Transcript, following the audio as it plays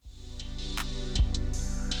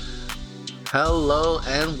Hello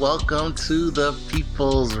and welcome to the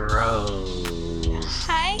People's Rose.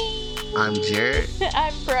 Hi. I'm Jared.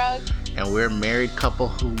 I'm Brooke. And we're a married couple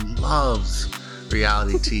who loves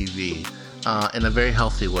reality TV in a very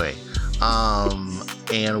healthy way.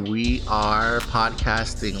 And we are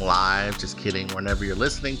podcasting live. Just kidding. Whenever you're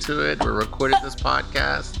listening to it, we're recording this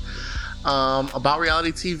podcast about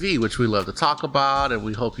reality TV, which we love to talk about, and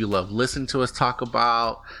we hope you love listening to us talk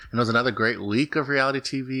about. And it was another great week of reality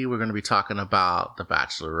TV. We're going to be talking about The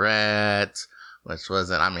Bachelorette, which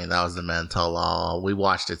wasn't, that was the men tell all. We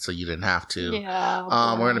watched it so you didn't have to. Yeah.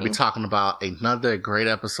 We're going to be talking about another great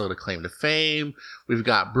episode of Claim to Fame. We've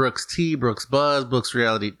got Brooks Tea, Brooks Buzz, Brooks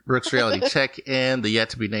Reality Check-In, the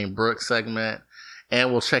Yet to Be Named Brooks segment.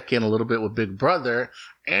 And we'll check in a little bit with Big Brother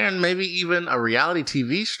and maybe even a reality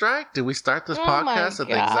TV strike. Did we start this podcast at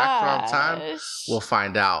the exact wrong time? We'll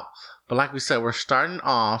find out. But like we said, we're starting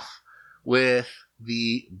off with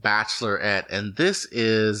The Bachelorette. And this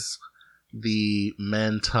is the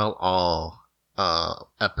Men Tell All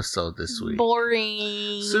episode this week.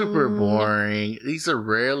 Boring. Super boring. These are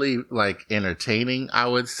rarely entertaining, I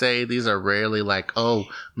would say. These are rarely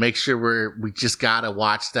make sure we just gotta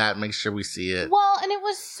watch that, make sure we see it. Well, and it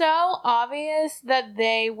was so obvious that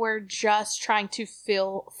they were just trying to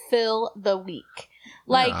fill the week.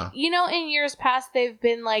 In years past they've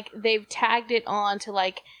tagged it on to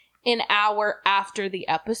an hour after the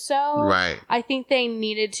episode. Right. I think they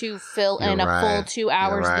needed to fill in a full 2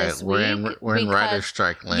 hours this week. We're in writer's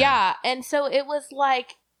strike land. Yeah, and so it was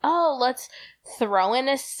let's throw in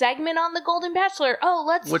a segment on the Golden Bachelor.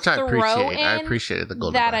 Which I appreciate. I appreciated the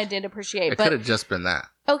Golden Bachelor. That I did appreciate. It could have just been that.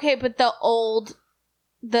 Okay, but the old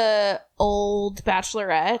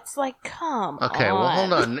Bachelorette's come on. Okay, well,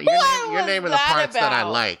 hold on. You're naming the parts that I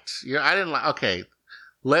liked. I didn't like... Okay.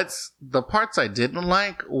 The parts I didn't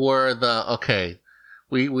like were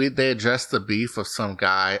they addressed the beef of some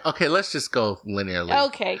guy. Okay, let's just go linearly.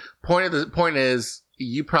 Okay. Point is,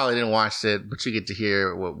 you probably didn't watch it, but you get to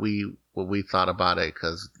hear what we thought about it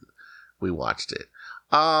because we watched it.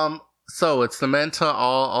 So it's the men to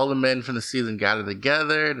all the men from the season gathered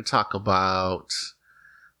together to talk about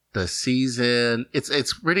the season.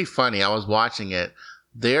 It's pretty funny. I was watching it.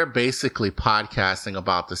 They're basically podcasting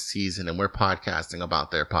about the season, and we're podcasting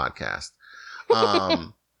about their podcast.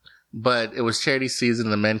 But it was charity season,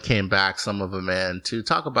 and the men came back, some of the men, to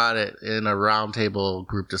talk about it in a roundtable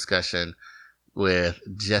group discussion with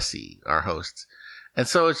Jesse, our host. And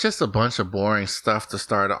so it's just a bunch of boring stuff to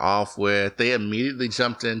start off with. They immediately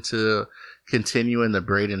jumped into continuing the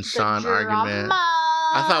Braden Sean argument.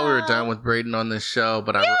 I thought we were done with Braden on this show,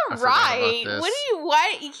 but I forgot about this.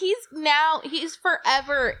 He's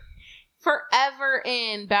forever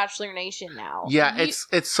in Bachelor Nation now. Yeah,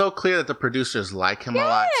 it's so clear that the producers like him a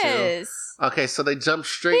lot too. Okay, so they jumped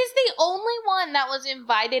straight. He's the only one that was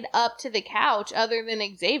invited up to the couch other than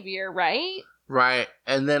Xavier, right? Right.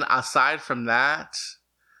 And then aside from that,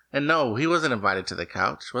 and no, he wasn't invited to the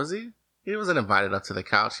couch, was he? He wasn't invited up to the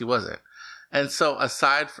couch. He wasn't. And so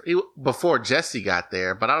before Jesse got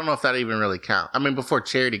there, but I don't know if that even really counts. Before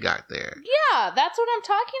Charity got there. Yeah, that's what I'm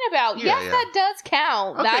talking about. Yeah. that does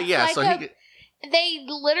count. Okay, that's they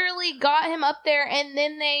literally got him up there and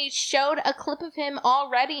then they showed a clip of him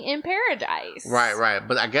already in paradise. Right.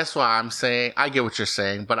 But I guess what I'm saying, I get what you're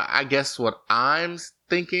saying, but I guess what I'm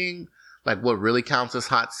thinking, what really counts as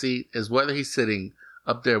hot seat is whether he's sitting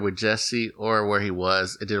up there with Jesse or where he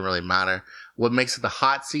was. It didn't really matter. What makes it the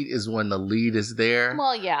hot seat is when the lead is there.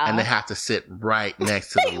 Well, yeah. And they have to sit right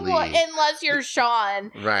next to the lead. Unless you're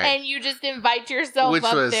Sean. Right. And you just invite yourself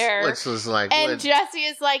up there. Which was And Jesse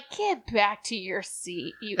is get back to your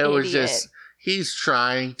seat, you idiot. It was just, he's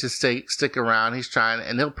trying to stick around. He's trying,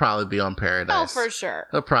 and he'll probably be on Paradise. Oh, for sure.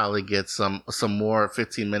 He'll probably get some more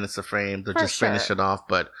 15 minutes of fame to finish it off,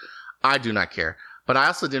 but I do not care. But I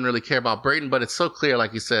also didn't really care about Braden, but it's so clear,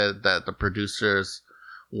 like you said, that the producers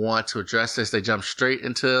want to address this. They jump straight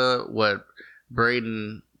into what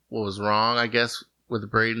was wrong, I guess, with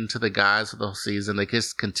Braden to the guys of the whole season. They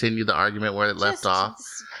just continue the argument where it left off.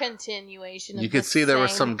 Continuation. You could see there were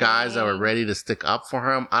some guys that were ready to stick up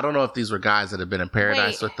for him. I don't know if these were guys that had been in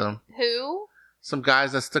Paradise with them. Who? Some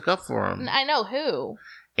guys that stuck up for him. I know who.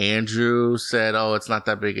 Andrew said, it's not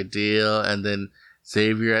that big a deal. And then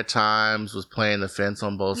Xavier at times was playing the fence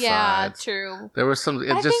on both sides. Yeah, true. There was some...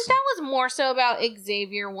 I think that was more so about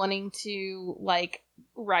Xavier wanting to,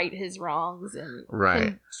 right his wrongs and...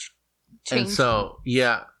 Right. And so,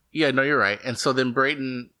 yeah, no, you're right. And so then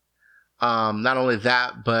Braden, not only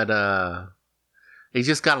that, but he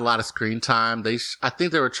just got a lot of screen time. I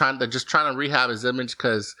think they're just trying to rehab his image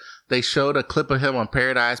because they showed a clip of him on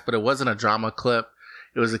Paradise, but it wasn't a drama clip.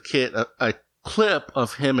 It was a clip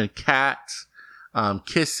of him and Kat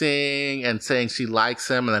kissing and saying she likes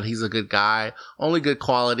him and that he's a good guy, only good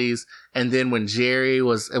qualities. And then when it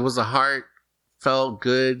was a heartfelt,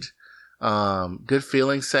 good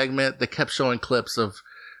feeling segment. They kept showing clips of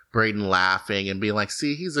Brayden laughing and being like,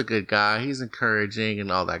 see, he's a good guy, he's encouraging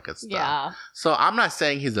and all that good stuff. Yeah. So I'm not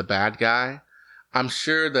saying he's a bad guy. I'm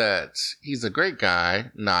sure that he's a great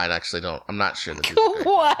guy. No, I actually don't. I'm not sure that he's a great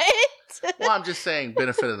what? guy. Well, I'm just saying,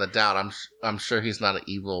 benefit of the doubt. I'm sure he's not an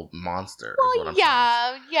evil monster. Well,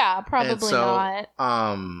 yeah, probably not.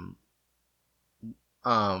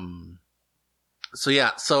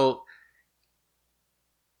 So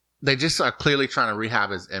they just are clearly trying to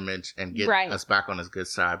rehab his image and get us back on his good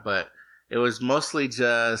side, but it was mostly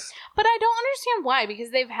just... But I don't understand why,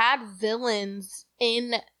 because they've had villains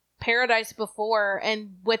in Paradise before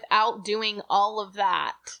and without doing all of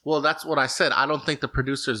that. Well, that's what I said. I don't think the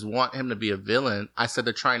producers want him to be a villain. I said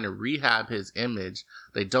they're trying to rehab his image.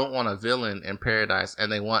 They don't want a villain in Paradise,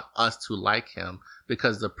 and they want us to like him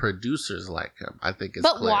because the producers like him. I think it's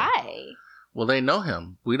clear. But why? Well, they know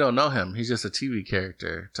him. We don't know him. He's just a TV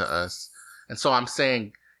character to us. And so I'm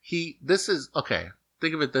saying okay,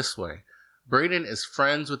 think of it this way. Brayden is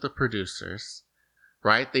friends with the producers,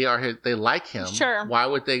 right? They like him. Sure. Why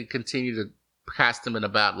would they continue to cast him in a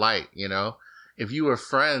bad light, you know? If you were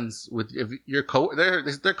friends with,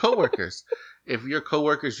 they're coworkers. If you're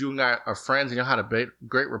coworkers, you and I are friends and you had a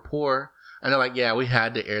great rapport, and they're like, yeah, we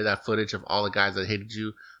had to air that footage of all the guys that hated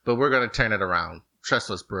you, but we're going to turn it around.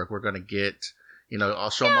 Trust us, Brooke. We're going to get,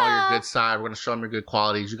 I'll show them all your good side. We're going to show them your good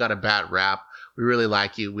qualities. You got a bad rap. We really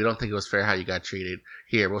like you. We don't think it was fair how you got treated.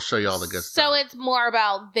 Here, we'll show you all the good stuff. So it's more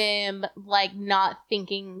about them, the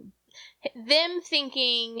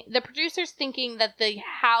producers thinking that the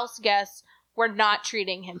house guests were not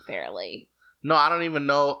treating him fairly. No, I don't even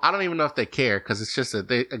know if they care, because it's just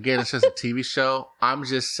it's just a TV show. I'm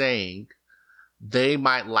just saying they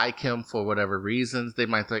might like him for whatever reasons. They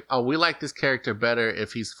might think, oh, we like this character better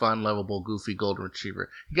if he's fun, lovable, goofy golden retriever.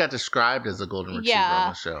 He got described as a golden retriever on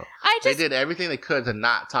the show. They did everything they could to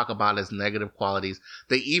not talk about his negative qualities.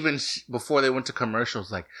 They even, before they went to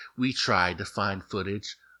commercials, we tried to find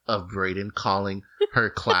footage of Brayden calling her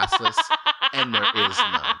classless, and there is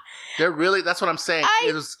none. That's what I'm saying.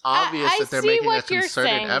 It was obvious that they're making a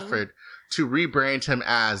concerted effort to rebrand him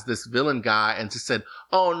as this villain guy and just said,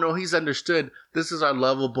 oh no, he's understood. This is our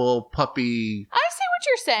lovable puppy. I see what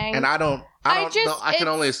you're saying. And I can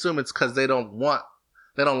only assume it's because they don't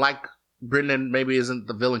like Brendan maybe isn't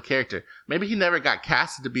the villain character. Maybe he never got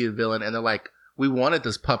casted to be a villain and they're like, we wanted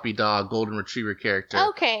this puppy dog, golden retriever character.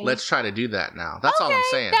 Okay. Let's try to do that now. That's all I'm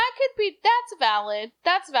saying. That's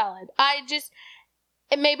valid.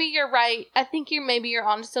 And maybe you're right. I think you're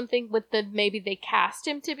onto something with maybe they cast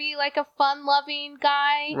him to be like a fun-loving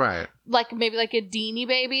guy. Right. Maybe like a Deanie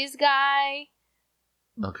Babies guy.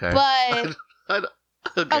 Okay. But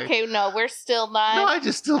okay, no, we're still not. No, I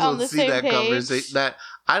just still don't see that conversation.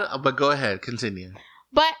 But go ahead, continue.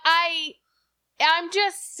 But I'm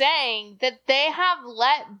just saying that they have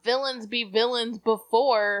let villains be villains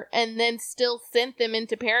before and then still sent them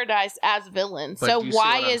into Paradise as villains. But so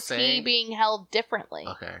why is he being held differently?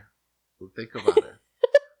 Okay. Well, think about it.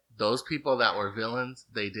 Those people that were villains,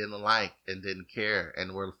 they didn't like and didn't care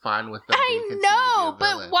and were fine with them. I know,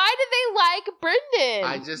 but why do they like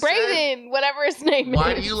Brendan? Brayden, whatever his name is.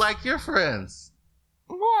 Why do you like your friends?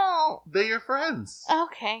 Well, they're your friends.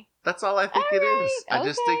 Okay. That's all I think it is. I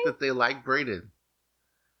just think that they like Brayden.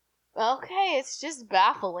 Okay, it's just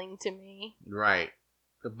baffling to me. Right.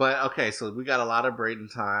 But, okay, so we got a lot of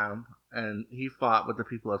Brayden time, and he fought with the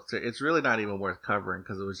people upstairs. It's really not even worth covering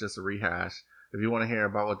because it was just a rehash. If you want to hear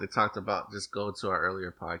about what they talked about, just go to our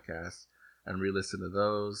earlier podcast and re-listen to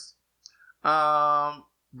those.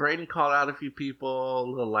 Brayden called out a few people, a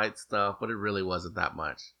little light stuff, but it really wasn't that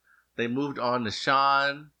much. They moved on to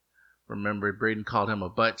Sean. Remember, Brayden called him a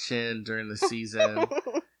butt chin during the season.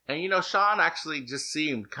 And, Sean actually just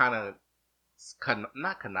seemed kind of,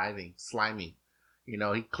 not conniving, slimy. He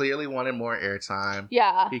clearly wanted more airtime.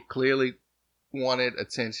 Yeah. He clearly wanted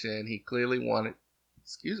attention. He clearly wanted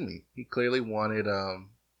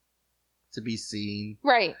to be seen.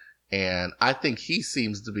 Right. And I think he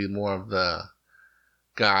seems to be more of the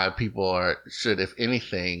guy people should, if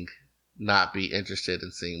anything, not be interested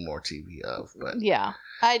in seeing more TV of. But yeah,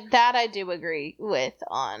 I do agree with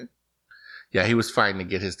on. Yeah, he was fighting to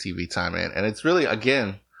get his TV time in. And it's really,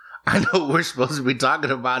 again, I know we're supposed to be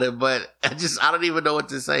talking about it, but I don't even know what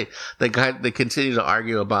to say. They continue to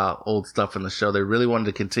argue about old stuff in the show. They really wanted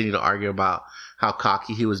to continue to argue about how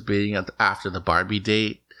cocky he was being after the Barbie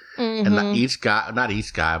date. And not each guy,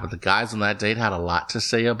 but the guys on that date had a lot to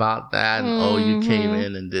say about that. And, you came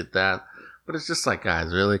in and did that. But it's just like,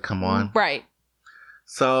 guys, really? Come on. Right.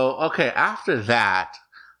 So, okay, after that,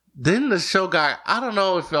 then the show got, I don't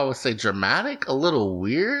know if I would say dramatic, a little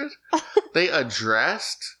weird. They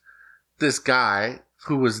addressed this guy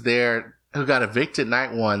who was there, who got evicted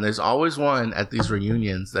night one. There's always one at these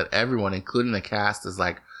reunions that everyone, including the cast, is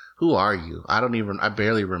like, who are you? I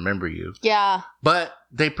barely remember you. Yeah. But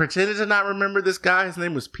they pretended to not remember this guy. His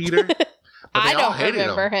name was Peter. But I don't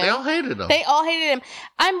remember him. They all hated him. They all hated him.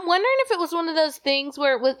 I'm wondering if it was one of those things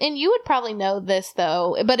where it was, and you would probably know this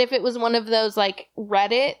though, but if it was one of those like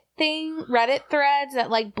Reddit threads that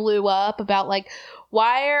like blew up about like,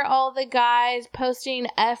 why are all the guys posting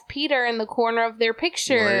F Peter in the corner of their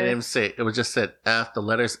picture? Well, they didn't say it. Just said F, the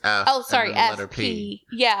letters F. Oh, sorry, and the letter P.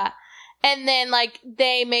 Yeah. And then, like,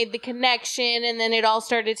 they made the connection, and then it all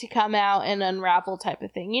started to come out and unravel type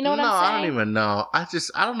of thing. You know what I'm saying? No, I don't even know.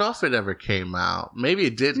 I don't know if it ever came out. Maybe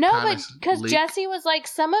it did. No, but because Jesse was like,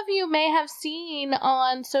 some of you may have seen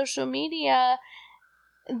on social media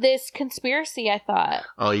this conspiracy, I thought.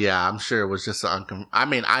 Oh, yeah, I'm sure it was just I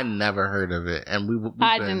mean, I never heard of it. And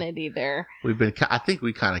I didn't either. I think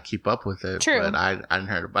we kind of keep up with it. True. But I didn't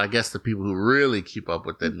heard it. But I guess the people who really keep up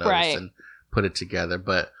with it noticed and put it together.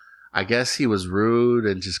 But I guess he was rude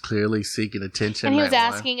and just clearly seeking attention. And he was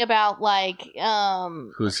asking about like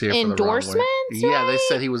who's here endorsements. For the wrong way. Yeah, they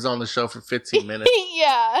said he was on the show for 15 minutes.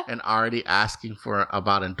 Yeah, and already asking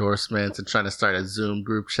about endorsements and trying to start a Zoom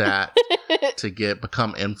group chat to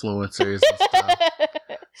become influencers and stuff.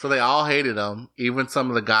 So they all hated him. Even some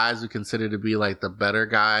of the guys we consider to be like the better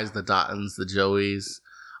guys, the Dottons, the Joeys,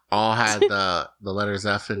 all had the letters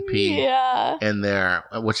F and P in their,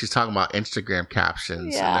 what she's talking about, Instagram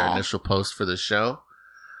captions in their initial post for the show.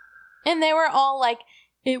 And they were all like,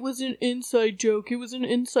 it was an inside joke. It was an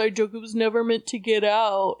inside joke. It was never meant to get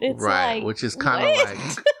out. It's right, like, which is kind of like,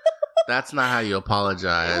 that's not how you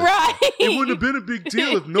apologize. Right. It wouldn't have been a big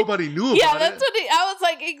deal if nobody knew about it. Yeah, that's what I was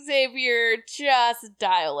like, Xavier, just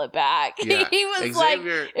dial it back. Yeah. He was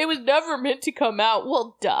Xavier, like, it was never meant to come out.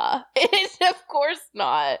 Well, duh. Of course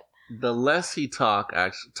not. The less he talks,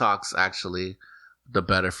 the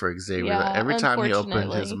better for Xavier. Yeah, every time he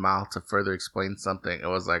opened his mouth to further explain something, it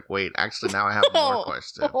was like, wait, actually, now I have more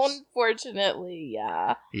questions. Unfortunately,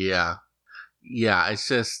 yeah. Yeah. Yeah, it's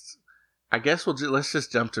just, I guess let's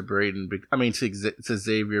just jump to Braden. To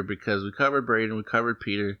Xavier, because we covered Braden, we covered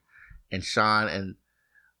Peter and Sean, and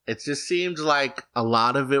it just seemed like a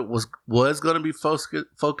lot of it was going to be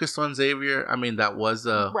focused on Xavier. I mean, that was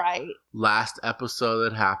a last episode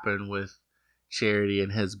that happened with Charity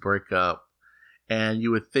and his breakup. And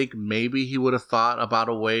you would think maybe he would have thought about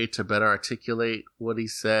a way to better articulate what he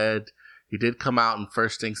said. He did come out and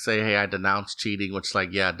first thing say, hey, I denounce cheating, which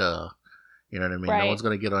like, yeah, duh. You know what I mean? Right. No one's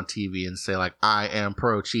going to get on TV and say like, I am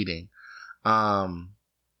pro cheating. And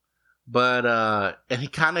he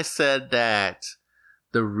kind of said that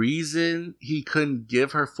the reason he couldn't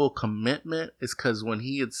give her full commitment is because when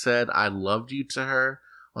he had said, I loved you to her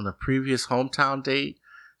on the previous hometown date,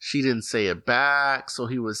 she didn't say it back. So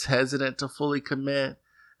he was hesitant to fully commit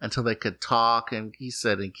until they could talk. And he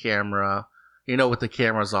said in camera, with the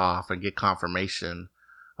cameras off, and get confirmation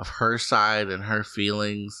of her side and her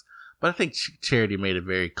feelings. But I think Charity made it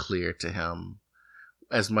very clear to him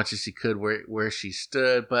as much as she could where she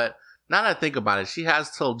stood. But now that I think about it, she has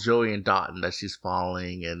told Joey and Dotton that she's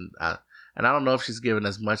falling. And I don't know if she's given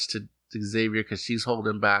as much to Xavier because she's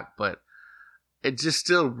holding back. But it just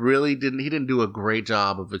still really he didn't do a great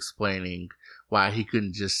job of explaining why he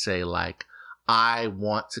couldn't just say like, I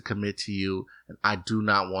want to commit to you and I do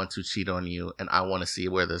not want to cheat on you and I want to see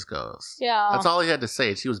where this goes. Yeah. That's all he had to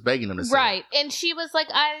say. She was begging him to say. Right. And she was like,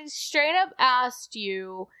 I straight up asked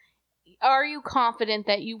you, are you confident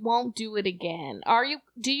that you won't do it again?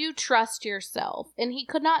 Do you trust yourself? And he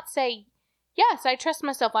could not say, yes, I trust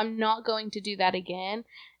myself. I'm not going to do that again.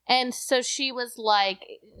 And so she was like,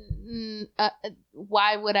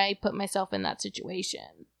 why would I put myself in that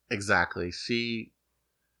situation? Exactly.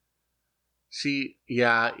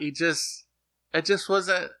 It just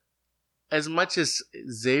wasn't as much as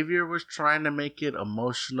Xavier was trying to make it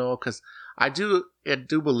emotional, because I do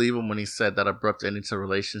believe him when he said that abrupt ending to a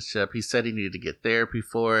relationship. He said he needed to get therapy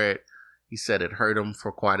for it. He said it hurt him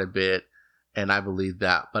for quite a bit, and I believe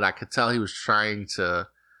that. But I could tell he was trying to,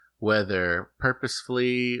 whether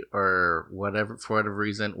purposefully or whatever, for whatever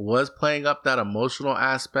reason, was playing up that emotional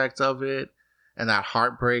aspect of it and that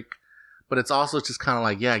heartbreak. But it's also just kind of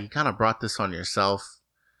like, yeah, you kind of brought this on yourself.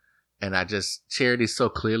 And Charity so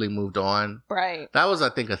clearly moved on. Right. That was, I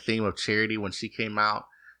think, a theme of Charity when she came out.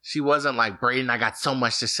 she wasn't like, Brayden, I got so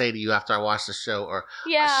much to say to you after I watched the show, or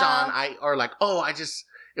Sean,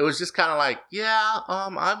 it was just kind of like,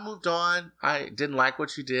 I moved on. I didn't like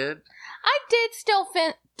what you did. I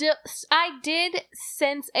did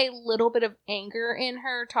sense a little bit of anger in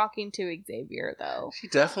her talking to Xavier, though. She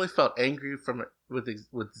definitely felt angry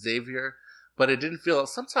with Xavier, but it didn't feel.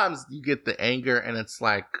 Sometimes you get the anger, and it's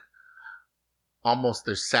like almost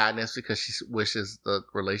there's sadness because she wishes the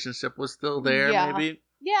relationship was still there. Yeah. Maybe.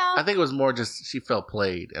 Yeah. I think it was more just she felt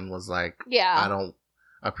played and was like, I don't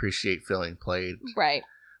appreciate feeling played. Right.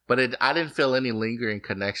 But I didn't feel any lingering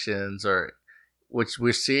connections, or which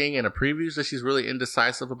we're seeing in a previews that she's really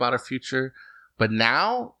indecisive about her future. But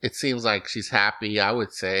now it seems like she's happy, I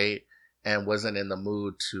would say, and wasn't in the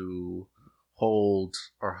mood to hold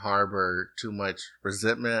or harbor too much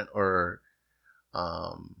resentment or,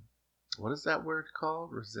 what is that word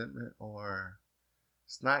called? Resentment, or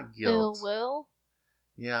it's not guilt. Ill will?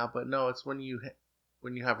 Yeah, but no, it's when you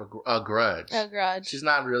have a grudge. A grudge. She's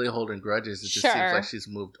not really holding grudges. It just seems like she's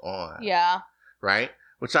moved on. Yeah. Right?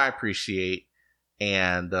 Which I appreciate.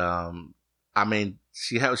 And, I mean,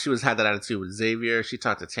 she had that attitude with Xavier. She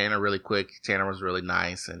talked to Tanner really quick. Tanner was really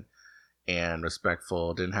nice and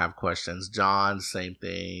respectful. Didn't have questions. John, same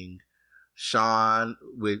thing. Sean,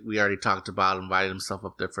 we already talked about, invited himself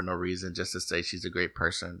up there for no reason, just to say she's a great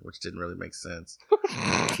person, which didn't really make sense.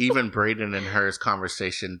 Even Brayden and her's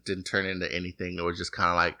conversation didn't turn into anything. It was just kind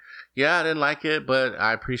of like, yeah, I didn't like it, but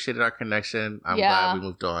I appreciated our connection. I'm glad we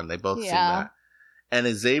moved on. They both seemed that. And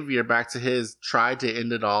Xavier, back to his, tried to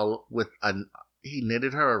end it all with he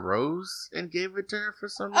knitted her a rose and gave it to her for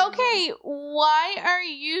some reason. Okay, why are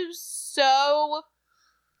you so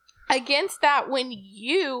against that when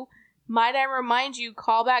you, might I remind you,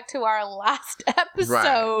 call back to our last episode.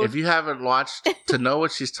 Right. If you haven't watched, to know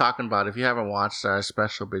what she's talking about, if you haven't watched our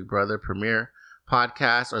special Big Brother premiere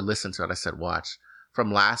podcast, or listened to it, I said watch,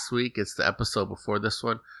 from last week, it's the episode before this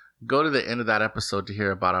one. Go to the end of that episode to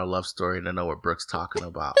hear about our love story and to know what Brooke's talking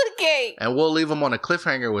about. Okay. And we'll leave them on a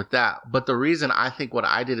cliffhanger with that. But the reason I think what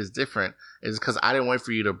I did is different is because I didn't wait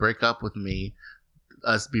for you to break up with me,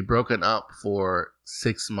 us be broken up for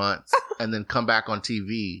 6 months, and then come back on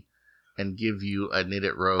TV and give you a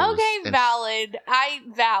knitted rose. Okay, valid.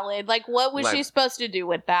 Like, what was she supposed to do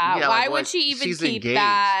with that? Yeah, why would she even keep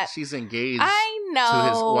that? She's engaged. I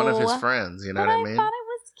know. To one of his friends. You know what I mean? I thought it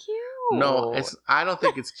was cute. No, I don't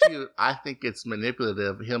think it's cute. I think it's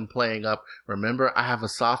manipulative. Him playing up. Remember, I have a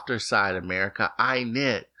softer side, America. I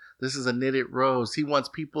knit. This is a knitted rose. He wants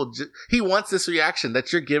people. He wants this reaction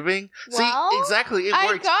that you're giving. Well, see, exactly. It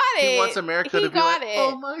works. I got it. He wants America to be like,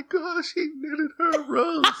 "Oh my gosh, he knitted her a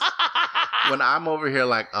rose." When I'm over here,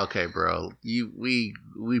 like, okay, bro, we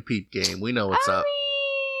peep game. We know what's up.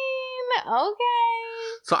 Okay.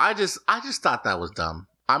 So I just thought that was dumb.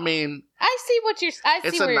 I mean,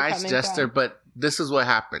 it's a nice gesture, but this is what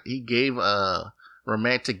happened. He gave a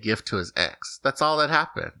romantic gift to his ex. That's all that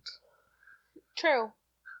happened. True.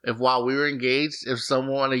 If while we were engaged, if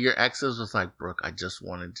one of your exes was like, Brooke, I just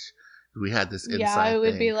wanted, we had this inside it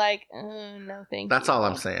would thing. be like, no, thank you. That's all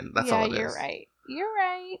I'm saying. That's all it is. You're right. You're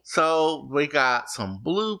right. So we got some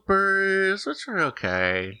bloopers, which are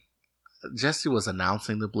okay. Jesse was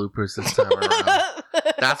announcing the bloopers this time around.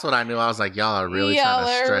 That's what I knew. I was like, y'all are really trying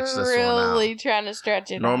to stretch this one out. Really trying to stretch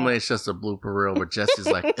it Normally out. it's just a blooper reel, but Jesse's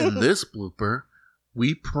like, in this blooper,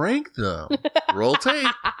 we prank them. Roll tape.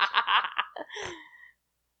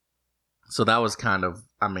 So that was that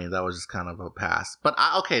was just kind of a pass. But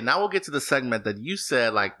now we'll get to the segment that you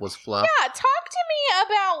said like was fluff. Yeah, talk to me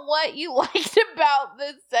about what you liked about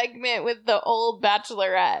this segment with the old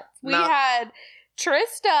Bachelorette. We had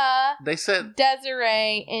Trista, they said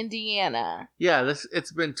Desiree, and Deanna. Yeah,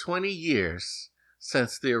 it's been 20 years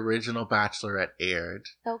since the original Bachelorette aired.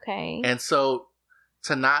 Okay. And so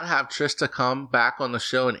to not have Trista come back on the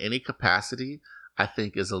show in any capacity, I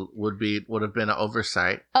think would have been an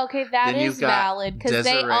oversight. Okay, that is valid because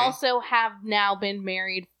they also have now been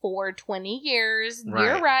married for 20 years. Right.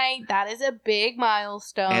 You're right. That is a big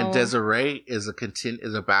milestone. And Desiree is a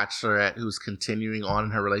Bachelorette who's continuing on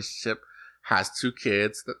in her relationship, has 2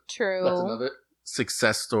 kids. True. That's another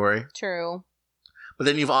success story. True. But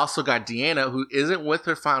then you've also got Deanna, who isn't with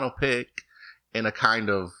her final pick in a kind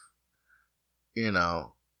of,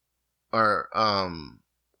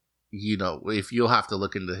 if you'll have to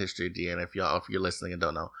look into the history of Deanna, if you're listening and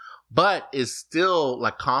don't know, but is still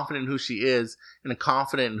like confident in who she is and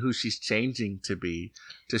confident in who she's changing to be,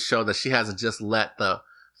 to show that she hasn't just let the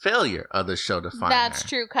failure of the show define her. That's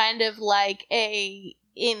true. Kind of like a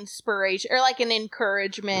inspiration or like an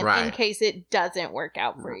encouragement in case it doesn't work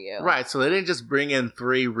out for you. Right. So they didn't just bring in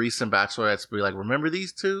 3 recent bachelorettes to be like, remember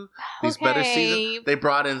these 2? These better seasons? They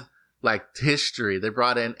brought in like history. They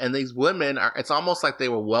brought in, and these women are, it's almost like they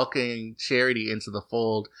were welcoming Charity into the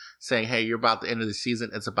fold, saying, hey, you're about the end of the season.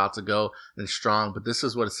 It's about to go and strong, but this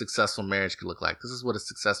is what a successful marriage can look like. This is what a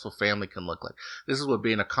successful family can look like. This is what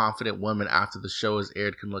being a confident woman after the show is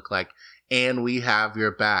aired can look like. And we have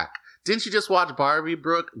your back. Didn't you just watch Barbie,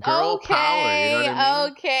 Brooke? Girl power. You know what I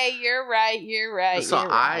mean? Okay, you're right. So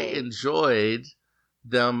I enjoyed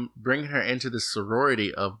them bringing her into the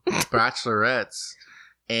sorority of bachelorettes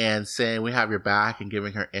and saying we have your back and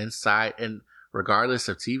giving her insight. And regardless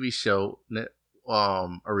of TV show,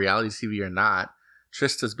 or reality TV or not,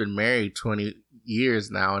 Trista's been married 20 years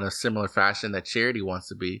now in a similar fashion that Charity wants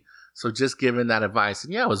to be. So just giving that advice.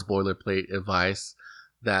 And yeah, it was boilerplate advice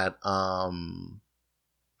that,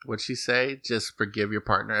 what'd she say? Just forgive your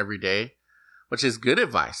partner every day, which is good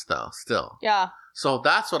advice though, still. Yeah. So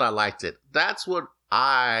that's what I liked it. That's what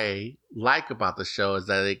I like about the show, is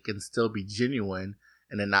that it can still be genuine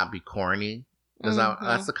and then not be corny. Because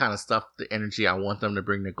that's the kind of stuff, the energy I want them to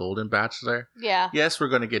bring to Golden Bachelor. Yeah. Yes, we're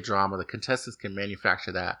going to get drama. The contestants can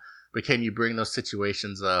manufacture that. But can you bring those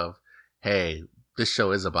situations of, hey, this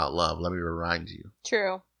show is about love. Let me remind you.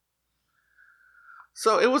 True.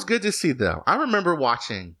 So it was good to see them. I remember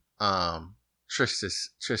watching Trista's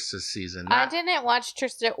season. I didn't watch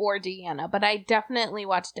Trista or Deanna, but I definitely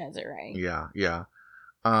watched Desiree. Yeah.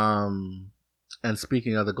 And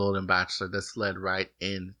speaking of the Golden Bachelor, this led right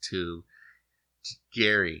into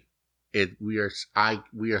Gary. We are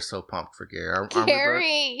so pumped for Gary.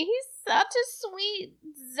 Gary, he's such a sweet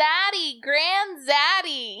zaddy, grand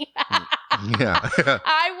zaddy. Yeah.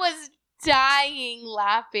 I was dying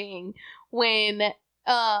laughing when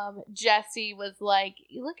Jesse was like,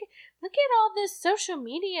 look at all this social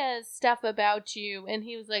media stuff about you, and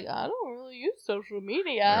he was like, I don't really use social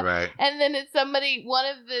media. Right. And then one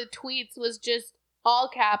of the tweets was just all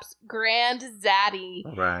caps, grand zaddy.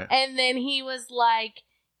 Right. And then he was like,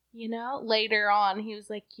 later on, he was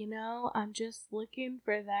like, I'm just looking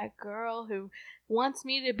for that girl who wants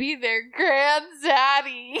me to be their grand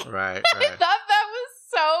zaddy. Right. I thought that was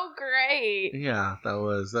so great. Yeah, that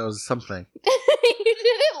was something. You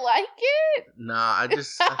didn't like it? No, I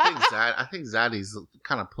think Zaddy's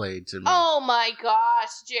kind of played to me. Oh my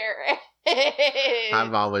gosh, Jared.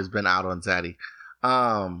 I've always been out on Zaddy.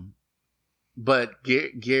 But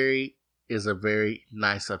Gary is a very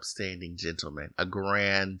nice, upstanding gentleman. A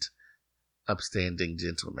grand, upstanding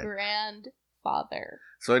gentleman. Grandfather.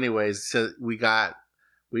 So anyways, we saw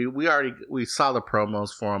the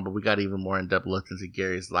promos for him, but we got even more in-depth look into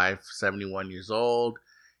Gary's life. 71 years old.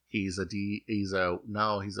 He's a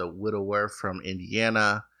widower from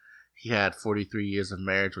Indiana. He had 43 years of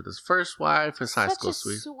marriage with his first wife, his high school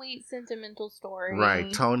sweet. Such a sweet, sentimental story.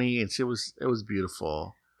 Right, Tony, and it was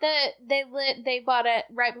beautiful. They bought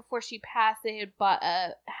right before she passed. They had bought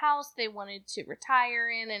a house they wanted to retire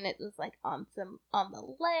in, and it was like on the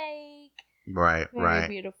lake. Right, Very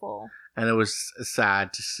beautiful. And it was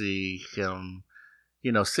sad to see him,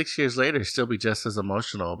 6 years later, still be just as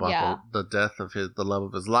emotional about the death of the love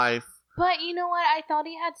of his life. But you know what? I thought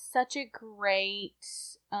he had such a great,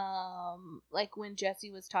 like when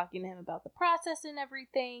Jesse was talking to him about the process and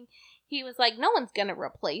everything, he was like, no one's going to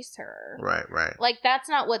replace her. Right. Like, that's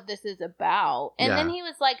not what this is about. And then he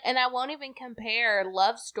was like, and I won't even compare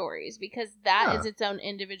love stories because that is its own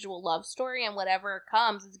individual love story, and whatever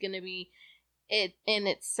comes is going to be it in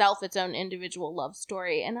itself its own individual love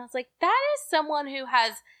story. And I was like, that is someone who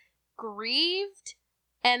has grieved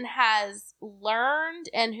and has learned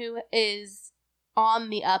and who is on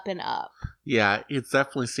the up and up. Yeah, it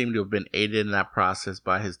definitely seemed to have been aided in that process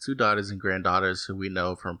by his 2 daughters and granddaughters, who we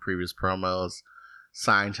know from previous promos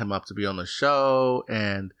signed him up to be on the show.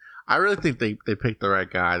 And I really think they picked the right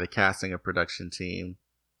guy. The casting and production team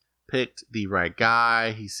picked the right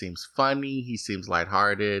guy. He seems funny. He seems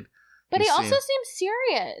lighthearted. But he also seems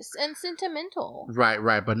serious and sentimental.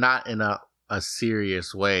 Right. But not in a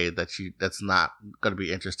serious way that's not going to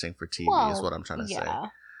be interesting for TV, is what I'm trying to say.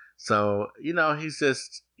 So,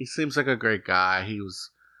 he seems like a great guy. He was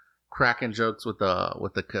cracking jokes with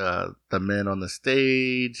the men on the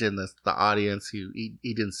stage and the audience. He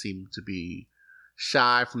didn't seem to be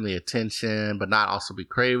shy from the attention, but not also be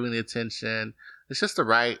craving the attention. It's just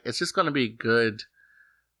going to be a good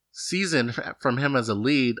season from him as a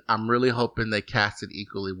lead. I'm really hoping they cast it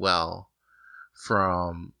equally well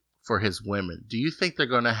for his women. Do you think they're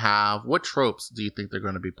going to have, what tropes do you think they're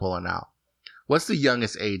going to be pulling out? What's the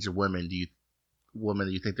youngest age of women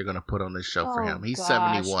woman you think they're going to put on this show for him? He's gosh.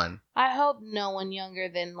 71. I hope no one younger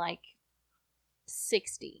than like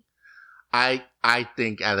 60. I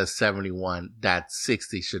think at a 71, that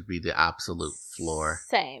 60 should be the absolute floor.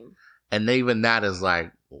 Same. And even that is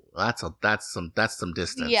like, that's some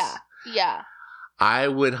distance. Yeah. Yeah. I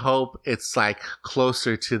would hope it's like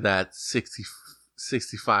closer to that 60,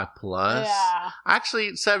 65 plus. Yeah.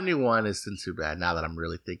 Actually, 71 isn't too bad now that I'm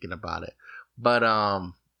really thinking about it. But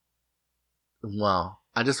well,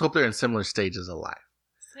 I just hope they're in similar stages of life.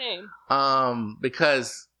 Same.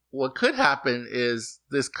 Because what could happen is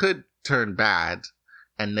this could turn bad,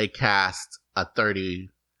 and they cast a 35-year-old.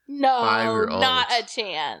 Not a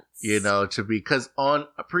chance. You know, to be, because on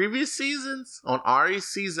previous seasons, on Ari's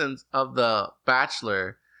seasons of The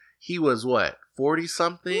Bachelor, he was what, 40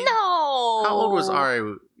 something? No. How old was Ari? I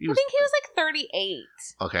think he was like 38.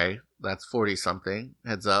 Okay, that's 40 something.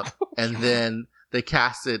 Heads up. And then they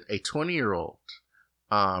casted a 20-year-old.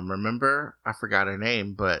 Remember? I forgot her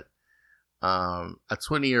name, but a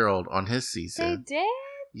 20-year-old on his season. They did?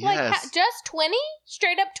 Yes. Like just 20?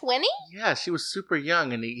 Straight up 20? Yeah, she was super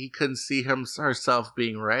young, and he couldn't see herself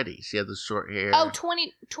being ready. She had the short hair. Oh,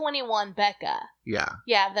 21 Becca. Yeah.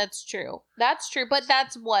 Yeah, that's true. That's true, but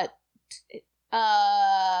that's what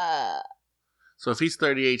So if he's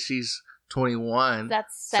 38, she's 21.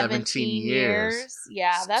 That's 17 years.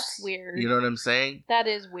 Yeah, that's weird. You know what I'm saying? That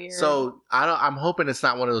is weird. So I'm hoping it's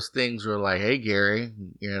not one of those things where like, hey Gary,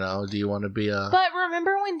 you know, do you want to be a? But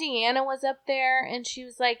remember when Deanna was up there and she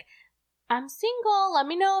was like, "I'm single. Let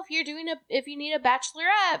me know if you need a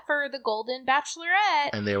bachelorette for the Golden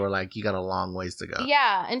Bachelorette." And they were like, "You got a long ways to go."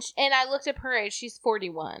 Yeah, and I looked up her age. She's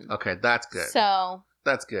 41. Okay, that's good. So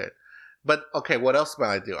that's good. But okay, what else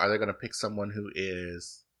might I do? Are they going to pick someone who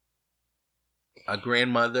is a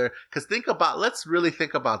grandmother? Because let's really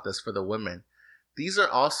think about this for the women. These are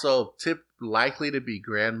also likely to be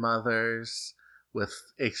grandmothers with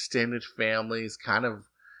extended families, kind of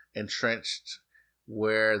entrenched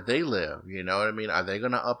where they live. You know what I mean? Are they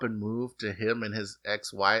going to up and move to him and his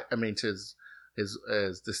ex-wife? I mean, to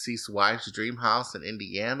his deceased wife's dream house in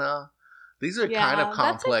Indiana? These are kind of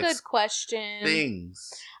complex. That's a good question.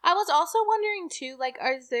 Things. I was also wondering too, like,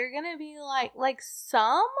 is there gonna be like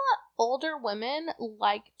some older women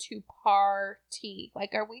like to party? Like,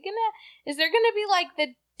 is there gonna be like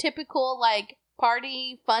the typical like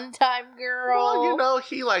party fun time girl? Well, you know,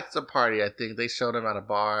 he likes to party. I think they showed him at a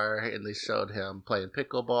bar, and they showed him playing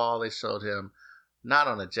pickleball. They showed him not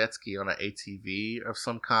on a jet ski, on an ATV of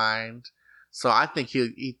some kind. So I think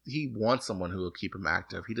he wants someone who will keep him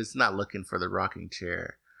active. He is not looking for the rocking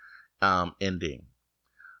chair ending.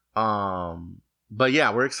 But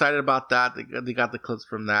yeah, we're excited about that. They got the clips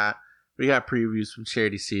from that. We got previews from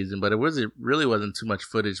Charity Season, but it really wasn't too much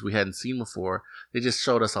footage we hadn't seen before. They just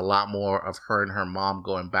showed us a lot more of her and her mom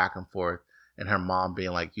going back and forth, and her mom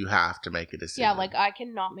being like, "You have to make a decision." Yeah, like, I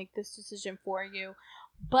cannot make this decision for you.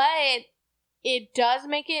 But it does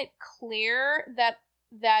make it clear that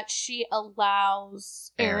she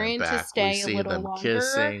allows Aaron to stay a little longer. We see them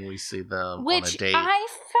kissing. We see them on a date.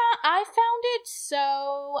 I found it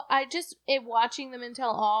so. Watching them until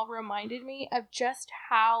all reminded me of just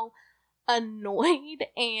how annoyed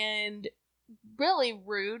and really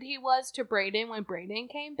rude he was to Brayden when Brayden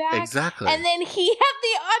came back. Exactly. And then he had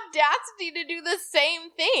the audacity to do the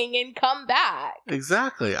same thing and come back.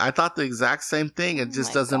 Exactly. I thought the exact same thing. It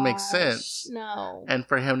just doesn't make sense. No. And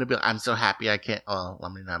for him to be like, "I'm so happy I can't,"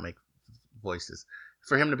 let me not make voices.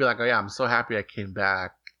 For him to be like, "Oh yeah, I'm so happy I came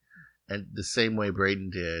back," and the same way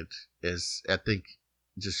Brayden did is, I think,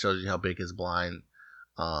 just shows you how big his blind,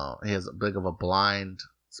 he has big of a blind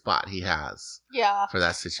spot he has. Yeah. For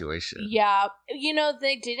that situation. Yeah. You know,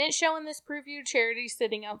 they didn't show in this preview Charity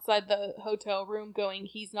sitting outside the hotel room going,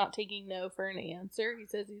 he's not taking no for an answer. He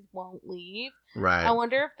says he won't leave. Right. I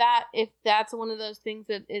wonder if that's one of those things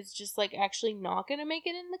that is just like actually not going to make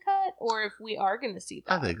it in the cut, or if we are going to see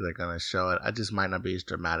that. I think they're going to show it. I just might not be as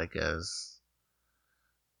dramatic as...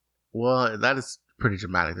 Well, that is pretty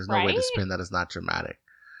dramatic. There's no way to spin that as not dramatic.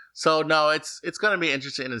 So, no, it's going to be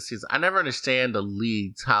interesting in the season. I never understand the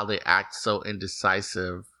leads, how they act so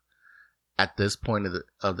indecisive at this point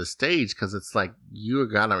of the stage, because it's like you're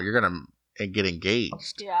gonna get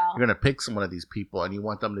engaged. Yeah. You're going to pick some one of these people, and you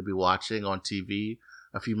want them to be watching on TV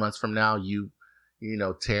a few months from now. You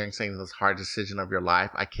know, Taryn saying this hard decision of your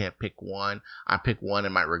life. I can't pick one. I pick one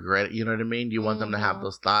and might regret it. You know what I mean? Do you want them to have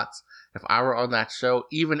those thoughts? If I were on that show,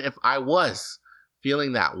 even if I was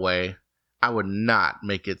feeling that way, I would not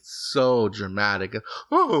make it so dramatic.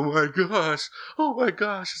 Oh my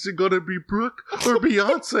gosh, is it gonna be Brooke or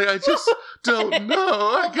Beyonce? I just don't know.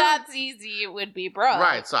 Well, that's easy. It would be Brooke.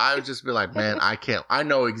 Right, so I would just be like, man, I can't. I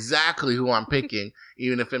know exactly who I'm picking,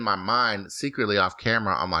 even if in my mind, secretly off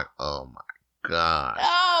camera, I'm like, oh my gosh.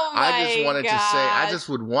 Oh my I just wanted gosh. to say, I just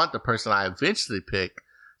would want the person I eventually pick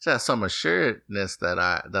to have some assuredness that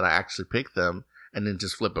I actually picked them. And then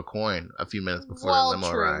just flip a coin a few minutes before the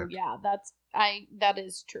limo arrived. Yeah, that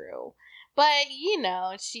is true. But, you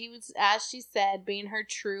know, she was, as she said, being her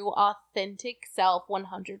true, authentic self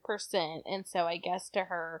 100%. And so I guess to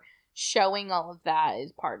her, showing all of that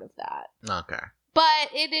is part of that. Okay. But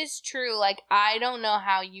it is true. Like, I don't know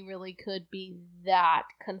how you really could be that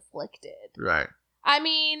conflicted. Right. I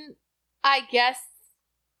mean, I guess,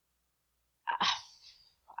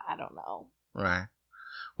 I don't know. Right.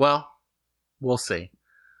 Well, we'll see.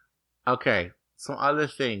 Okay, some other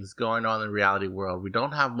things going on in the reality world. We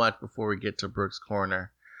don't have much before we get to Brooke's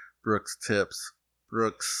Corner, Brooke's Tips,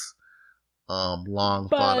 Brooke's long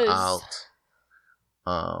thought out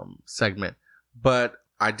segment. But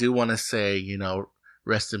I do want to say, you know,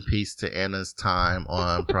 rest in peace to Anna's time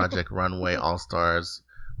on Project Runway All-Stars,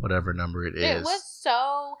 whatever number it is. It was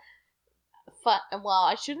so fun. Well,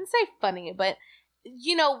 I shouldn't say funny, but,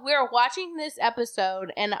 you know, we're watching this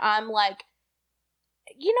episode and I'm like,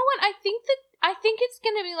 you know what? I think it's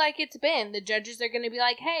going to be like it's been. The judges are going to be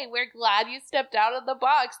like, hey, we're glad you stepped out of the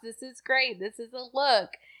box. This is great. This is a look.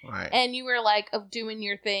 Right. And you were like, of doing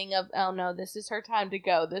your thing of, oh no, this is her time to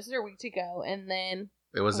go. This is her week to go. And then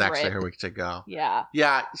it was actually her week to go. Yeah.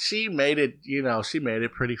 Yeah, she made it, you know, she made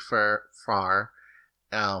it pretty far,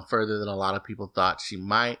 further than a lot of people thought she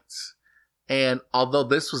might. And although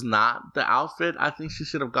this was not the outfit I think she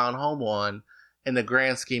should have gone home on, in the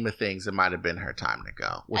grand scheme of things, it might have been her time to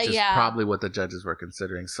go, which is probably what the judges were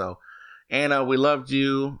considering. So, Anna, we loved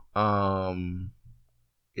you.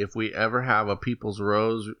 If we ever have a People's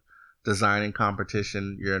Rose designing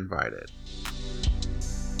competition, you're invited.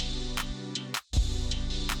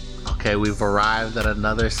 Okay, we've arrived at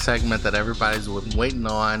another segment that everybody's been waiting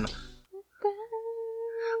on.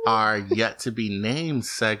 Our yet to be named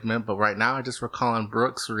segment, but right now I just recalling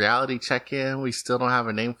Brooke's reality check-in. We still don't have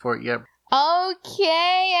a name for it yet.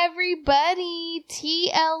 Okay, everybody,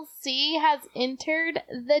 TLC has entered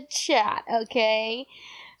the chat, okay?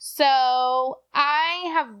 So, I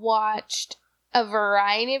have watched a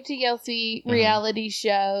variety of TLC reality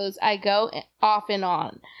shows. I go off and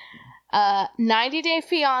on. 90 Day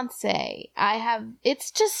Fiancé.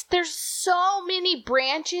 It's just, there's so many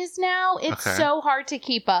branches now. It's so hard to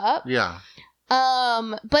keep up. Yeah.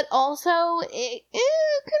 But also it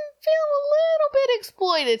can feel a little bit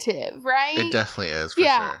exploitative, right? It definitely is, for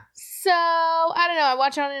sure. So, I don't know, I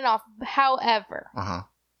watch on and off. However,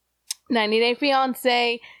 90 Day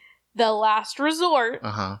Fiancé, The Last Resort,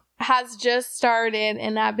 has just started,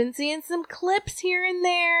 and I've been seeing some clips here and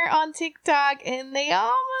there on TikTok, and they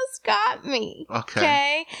almost got me.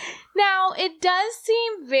 Okay? Now, it does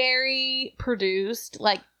seem very produced,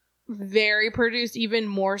 like, very produced, even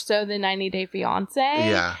more so than 90 Day Fiancé.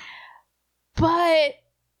 Yeah. But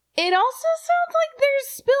it also sounds like they're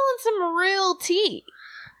spilling some real tea.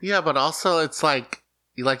 Yeah, but also it's like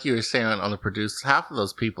you were saying on the produce, half of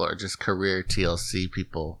those people are just career TLC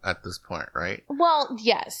people at this point, right? Well,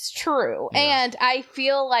 yes, true. Yeah. And I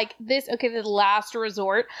feel like the Last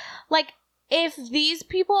Resort, like, if these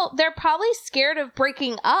people, they're probably scared of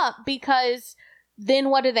breaking up because then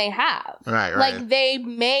what do they have? Right. Like, they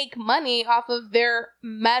make money off of their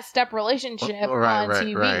messed up relationship on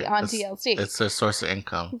TV, on TLC. It's their source of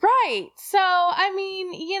income. Right. So, I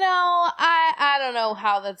mean, you know, I don't know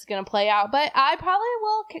how that's going to play out, but I probably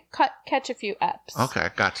will catch a few eps. Okay,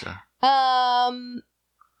 gotcha.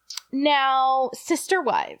 Now, Sister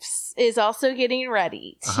Wives is also getting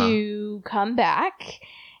ready to come back,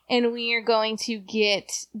 and we are going to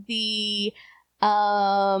get the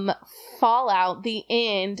fallout, the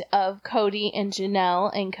end of Cody and Janelle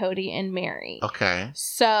and Cody and Mary. Okay.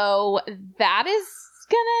 So that is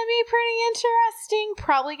gonna be pretty interesting.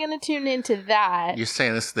 Probably gonna tune into that. You're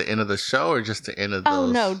saying this is the end of the show or just the end of those? Oh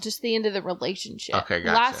no, just the end of the relationship. Okay,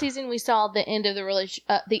 gotcha. Last season we saw the end of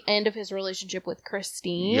the end of his relationship with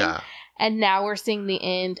Christine. Yeah. And now we're seeing the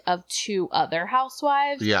end of 2 other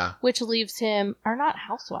housewives. Yeah. Which leaves him, or not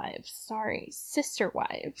housewives, sorry, sister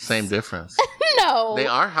wives. Same difference. No. They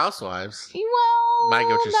are housewives. Well, I get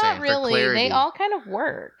what you're not saying. really. They all kind of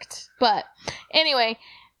worked. But anyway,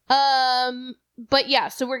 but yeah,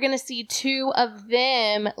 so we're going to see 2 of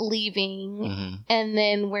them leaving. And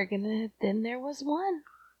then then there was one.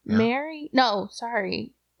 Yeah. Mary. No,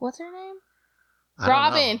 sorry. What's her name?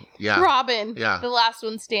 Robin. Yeah. Robin. Yeah. The last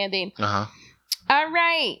one standing. Uh-huh. All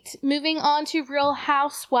right. Moving on to Real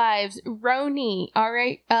Housewives. Roni. All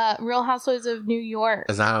right. Real Housewives of New York.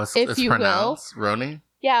 Is that how it's pronounced? Roni?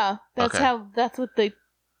 Yeah. That's what the,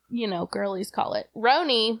 girlies call it.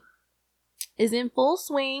 Roni is in full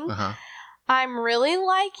swing. Uh-huh. I'm really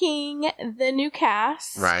liking the new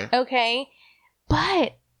cast. Right. Okay.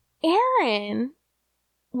 But Aaron,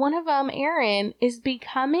 one of them, Aaron, is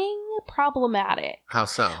becoming problematic. How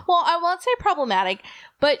so? Well, I won't say problematic,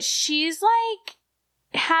 but she's like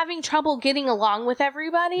having trouble getting along with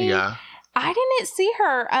everybody. Yeah. I didn't see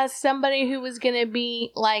her as somebody who was going to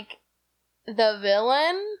be like the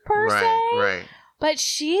villain per se. Right. But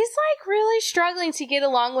she's like really struggling to get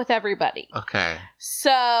along with everybody. Okay.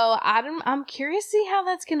 So I'm curious to see how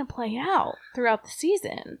that's going to play out throughout the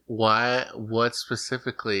season. What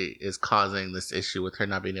specifically is causing this issue with her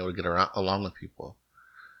not being able to get along with people?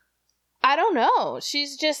 I don't know.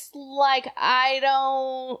 She's just like,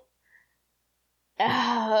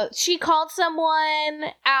 she called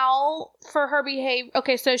someone out for her behavior.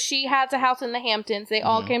 Okay, so she has a house in the Hamptons. They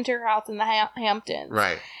all came to her house in the Hamptons.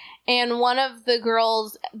 Right. And one of the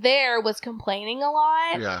girls there was complaining a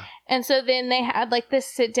lot. Yeah. And so then they had like this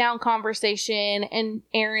sit down conversation, and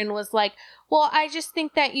Aaron was like, well, I just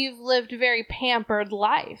think that you've lived a very pampered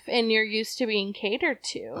life and you're used to being catered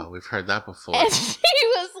to. Oh, we've heard that before. And she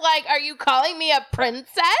was like, are you calling me a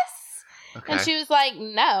princess? Okay. And she was like,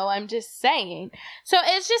 no, I'm just saying. So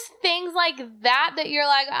it's just things like that you're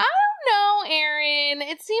like, I don't know, Aaron.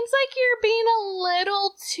 It seems like you're being a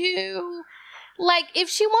little too... Like, if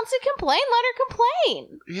she wants to complain, let her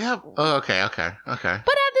complain. Yeah. Oh, okay. But at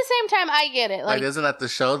the same time, I get it. Like, isn't that the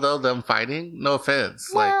show, though, them fighting? No offense.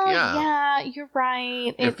 Well, yeah, you're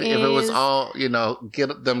right. If it was all,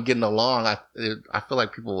 them getting along, I feel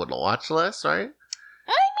like people would watch less, right? I mean,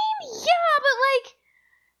 yeah, but,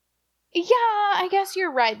 I guess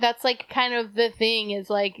you're right. That's, like, kind of the thing is,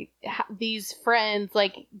 like, these friends,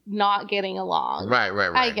 like, not getting along. Right.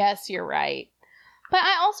 I guess you're right. But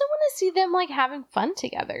I also want to see them, like, having fun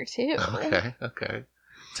together, too. Okay.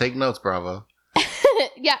 Take notes, Bravo.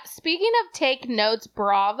 Yeah, speaking of take notes,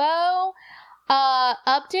 Bravo,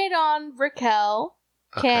 update on Raquel.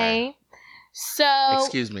 Okay. So...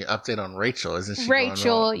 Excuse me, update on Rachel. Isn't she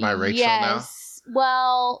Rachel, going by Rachel yes. Now?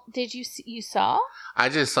 Well, did you saw? I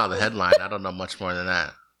just saw the headline. I don't know much more than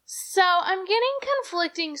that. So, I'm getting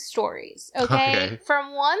conflicting stories, okay?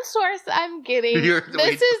 From one source I'm getting...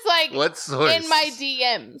 This is like what source? In my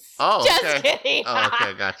DMs. Oh, Just kidding. Oh,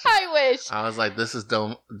 okay, gotcha. I wish. I was like, this is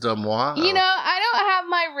de moi? You know, I don't have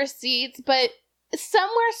my receipts, but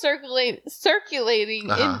somewhere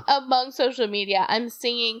circulating among social media, I'm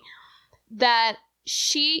seeing that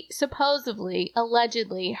she supposedly,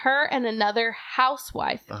 allegedly, her and another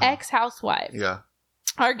housewife, ex-housewife... Yeah.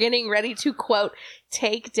 are getting ready to, quote,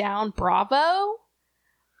 take down Bravo.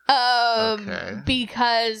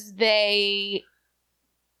 Because they...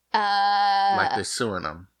 like they're suing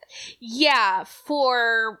them. Yeah,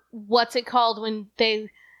 for, what's it called when they...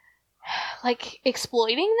 like,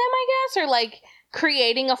 exploiting them, I guess? Or, like,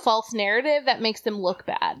 creating a false narrative that makes them look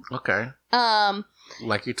bad. Okay.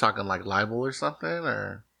 Like you're talking, like, libel or something,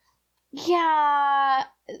 or... Yeah,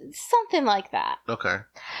 something like that. Okay.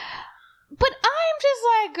 But I'm just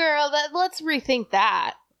like, girl, let's rethink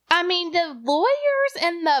that. I mean, the lawyers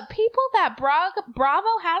and the people that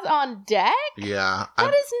Bravo has on deck? Yeah.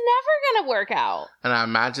 That is never going to work out. And I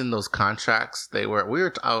imagine those contracts, I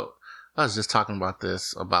was just talking about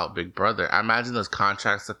this, about Big Brother. I imagine those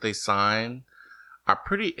contracts that they sign are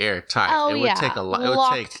pretty airtight. Oh, it would take a lot. It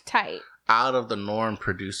would take tight. Out of the norm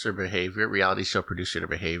reality show producer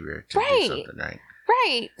behavior to do something, right?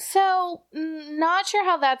 Right. So, not sure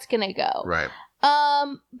how that's going to go. Right.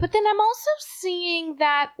 But then I'm also seeing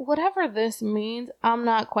that whatever this means, I'm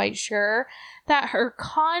not quite sure, that her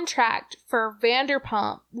contract for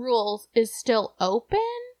Vanderpump Rules is still open.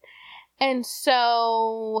 And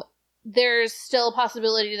so there's still a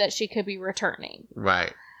possibility that she could be returning.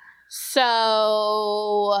 Right.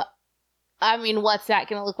 So, I mean, what's that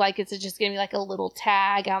going to look like? Is it just going to be like a little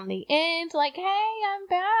tag on the end? Like, hey, I'm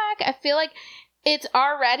back. I feel like it's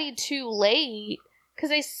already too late because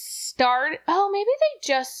maybe they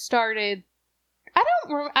just started. I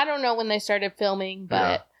don't know when they started filming,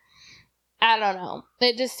 but I don't know.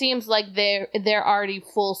 It just seems like they're already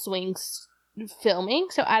full swing filming,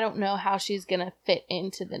 so I don't know how she's gonna fit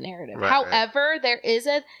into the narrative. Right, However, there is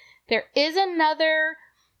another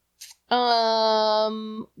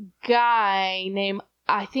guy named,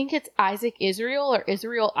 I think it's Isaac Israel or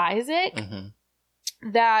Israel Isaac,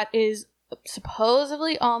 that is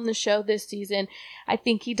supposedly on the show this season. I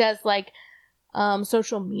think he does like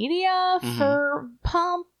social media for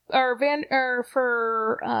Pump or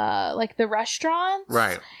for like the restaurants.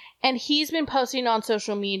 Right. And he's been posting on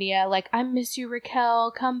social media like, I miss you,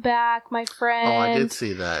 Raquel. Come back, my friend. Oh, I did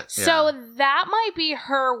see that. Yeah. So that might be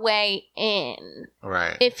her way in.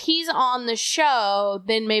 Right. If he's on the show,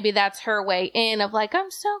 then maybe that's her way in of like,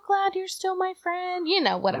 I'm so glad you're still my friend. You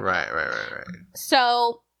know, whatever. Right.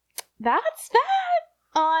 So that's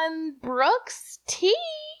that on Brooks T.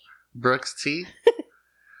 Brooks T?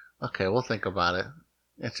 Okay, we'll think about it.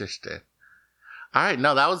 Interesting. All right,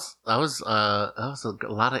 no, that was a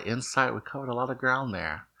lot of insight. We covered a lot of ground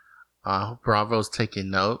there. I hope Bravo's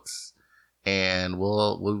taking notes, and we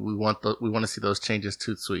want to see those changes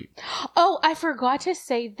too sweet. Oh, I forgot to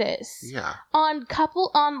say this. Yeah.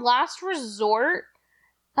 On Last Resort,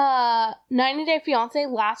 90 Day Fiance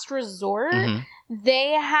Last Resort,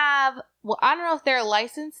 they have, well, I don't know if they're a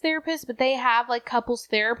licensed therapist, but they have like couples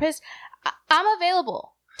therapists. I'm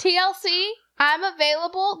available. TLC, I'm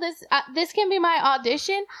available. This can be my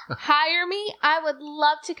audition. Hire me. I would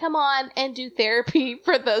love to come on and do therapy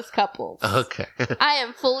for those couples. Okay. I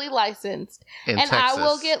am fully licensed. In and Texas. I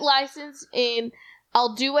will get licensed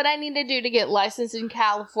I'll do what I need to do to get licensed in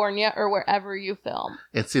California or wherever you film.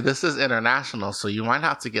 And see, this is international, so you might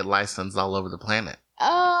have to get licensed all over the planet.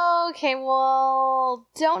 Okay, well,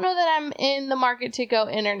 don't know that I'm in the market to go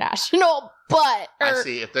international, but... I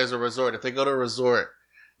see. If there's a resort, if they go to a resort...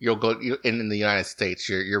 You'll go in the United States.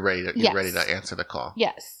 You're ready to ready to answer the call.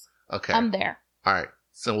 Yes. Okay. I'm there. All right.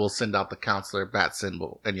 So we'll send out the counselor bat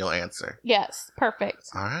symbol, and you'll answer. Yes. Perfect.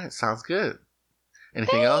 All right. Sounds good.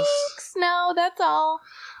 Anything else? No, that's all.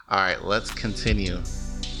 All right. Let's continue.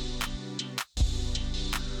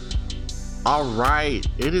 All right.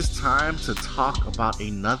 It is time to talk about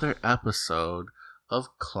another episode of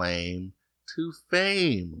Claim to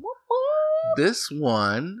Fame. Whoop. This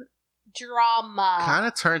one. Drama. Kind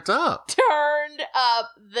of turned up. Turned up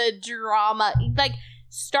the drama. Like,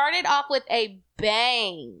 started off with a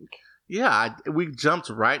bang. Yeah, we jumped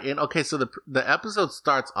right in. Okay, so the episode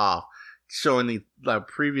starts off showing the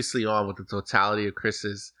previously on with the totality of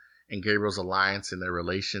Chris's and Gabriel's alliance and their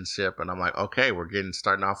relationship, and I'm like, okay, we're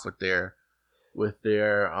starting off with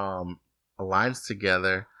their alliance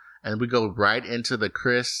together, and we go right into the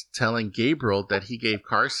Chris telling Gabriel that he gave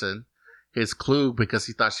Carson his clue because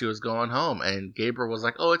he thought she was going home, and Gabriel was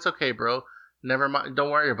like, "Oh, it's okay, bro. Never mind. Don't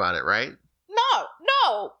worry about it, right?"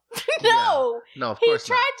 No, Yeah. No. Of course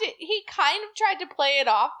not. He kind of tried to play it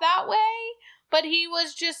off that way, but he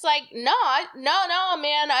was just like, "No,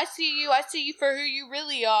 man. I see you for who you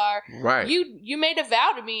really are. Right. You made a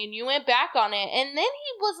vow to me, and you went back on it." And then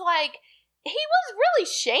he was like, he was really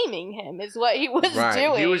shaming him, is what he was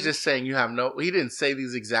doing. He was just saying he didn't say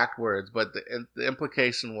these exact words, but the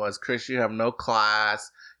implication was, Chris, you have no class.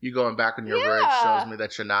 You going back on your word shows me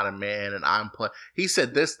that you're not a man, and I'm He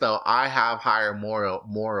said this, though, I have higher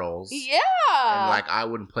morals. Yeah. And like, I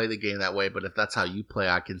wouldn't play the game that way, but if that's how you play,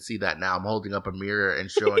 I can see that now. I'm holding up a mirror and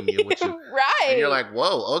showing you what you... Right. And you're like,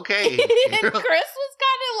 whoa, okay. And Chris was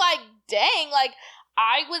kind of like, dang, like,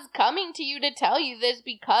 I was coming to you to tell you this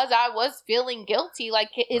because I was feeling guilty. Like,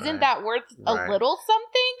 isn't that worth a little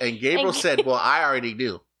something? And Gabriel said, well, I already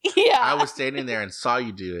do. Yeah. I was standing there and saw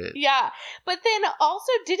you do it. Yeah. But then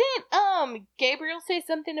also, didn't Gabriel say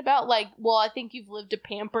something about, like, well, I think you've lived a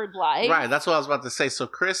pampered life? Right. That's what I was about to say. So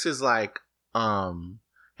Chris is like,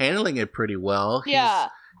 handling it pretty well.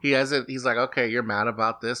 He's like, okay, you're mad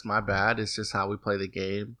about this. My bad. It's just how we play the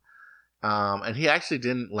game. And he actually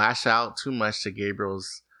didn't lash out too much to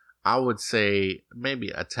Gabriel's, I would say, maybe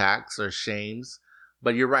attacks or shames.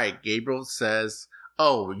 But you're right. Gabriel says,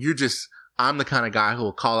 oh, I'm the kind of guy who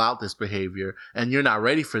will call out this behavior, and you're not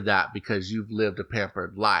ready for that because you've lived a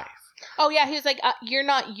pampered life. Oh, yeah. He was like, you're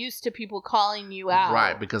not used to people calling you out.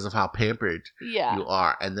 Right, because of how pampered you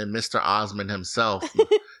are. And then Mr. Osmond himself,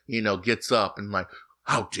 gets up and like,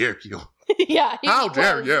 how dare you? Yeah. How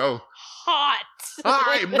dare you? Hot.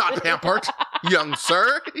 I'm not pampered, young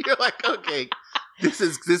sir. You're like, okay, this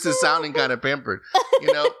is sounding kind of pampered.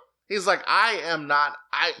 He's like, I am not.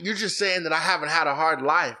 You're just saying that I haven't had a hard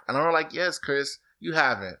life. And I'm like, yes, Chris, you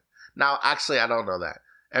haven't. Now, actually, I don't know that.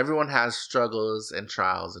 Everyone has struggles and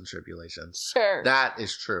trials and tribulations. Sure. That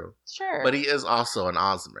is true. Sure. But he is also an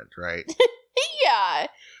Osmond, right? Yeah.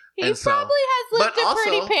 He probably has lived a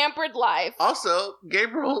pretty pampered life. Also,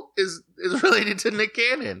 Gabriel is related to Nick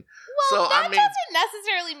Cannon. Well, that doesn't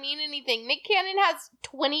necessarily mean anything. Nick Cannon has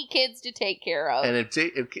 20 kids to take care of. And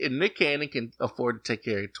if Nick Cannon can afford to take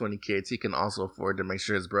care of 20 kids, he can also afford to make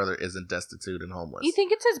sure his brother isn't destitute and homeless. You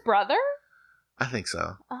think it's his brother? I think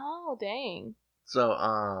so. Oh, dang. So,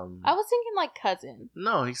 I was thinking like cousin.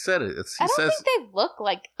 No, he said it. I don't think they look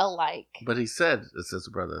like alike. But he said it's his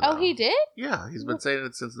brother. Oh, he did? Yeah, he's been saying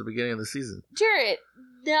it since the beginning of the season. Jared,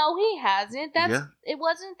 no, he hasn't. It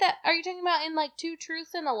wasn't that. Are you talking about in like Two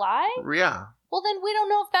Truths and a Lie? Yeah. Well, then we don't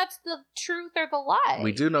know if that's the truth or the lie.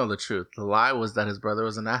 We do know the truth. The lie was that his brother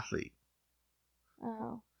was an athlete.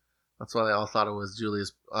 Oh. That's why they all thought it was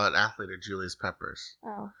an athlete or Julius Peppers.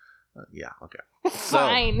 Oh. Yeah, okay.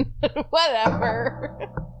 Fine. Whatever.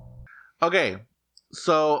 Okay.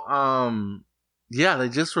 So, yeah, they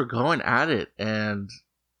just were going at it. And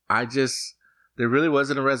there really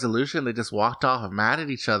wasn't a resolution. They just walked off mad at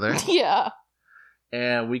each other. Yeah.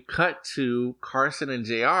 And we cut to Carson and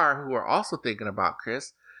JR, who are also thinking about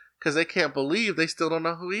Chris, because they can't believe they still don't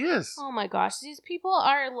know who he is. Oh my gosh. These people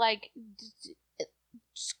are like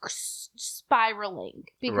spiraling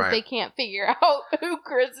because they can't figure out who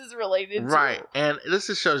Chris is related to. Right. And this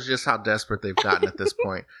just shows just how desperate they've gotten at this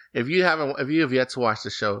point. If you have yet to watch the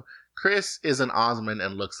show, Chris is an Osmond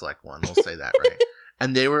and looks like one. We'll say that, right?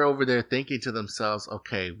 And they were over there thinking to themselves,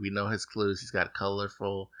 okay, we know his clues. He's got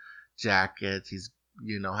colorful jackets. He's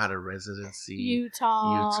had a residency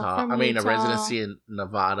Utah. A residency in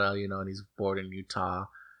Nevada, and he's born in Utah.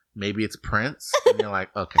 Maybe it's Prince. And you're like,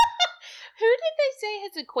 okay. Who did they say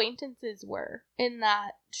his acquaintances were in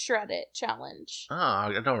that Shred It challenge? Oh,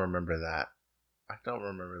 I don't remember that. I don't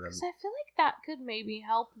remember them. Because I feel like that could maybe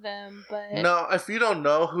help them, but... No, if you don't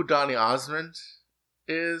know who Donny Osmond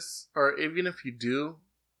is, or even if you do,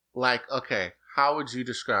 okay, how would you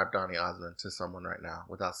describe Donny Osmond to someone right now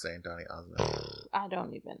without saying Donny Osmond? I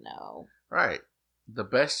don't even know. Right. The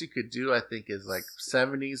best you could do, I think, is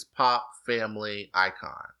 70s pop family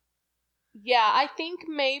icon. Yeah, I think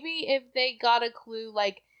maybe if they got a clue,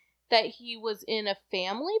 that he was in a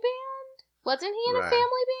family band? Wasn't he in a family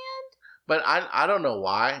band? But I don't know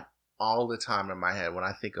why, all the time in my head, when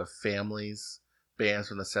I think of bands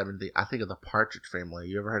from the 70s, I think of the Partridge Family.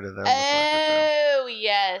 You ever heard of them? Oh,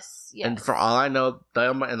 yes. And for all I know,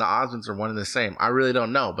 them and the Osmonds are one and the same. I really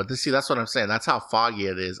don't know. But that's what I'm saying. That's how foggy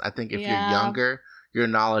it is. I think if you're younger, your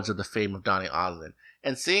knowledge of the fame of Donny Osmond.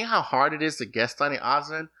 And seeing how hard it is to guess Donny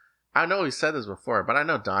Osmond, I know he said this before, but I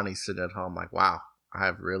know Donnie's sitting at home like, wow, I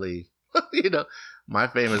have really, my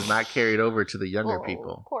fame is not carried over to the younger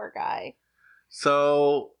people. Poor guy.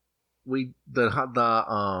 So what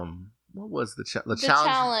was the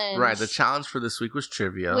challenge? Right, the challenge for this week was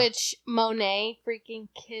trivia, which Monet freaking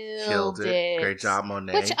killed it. Great job,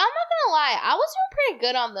 Monet. Which I'm not gonna lie, I was doing pretty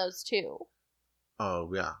good on those too. Oh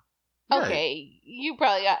yeah. Okay, you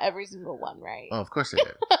probably got every single one right. Oh, of course I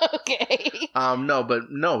did. Okay.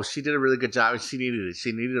 No, she did a really good job. She needed it.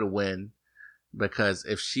 She needed a win because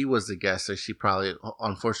if she was the guesser, she probably,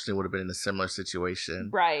 unfortunately, would have been in a similar situation.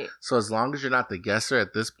 Right. So as long as you're not the guesser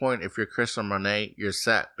at this point, if you're Chris or Monet, you're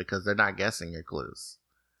set because they're not guessing your clues.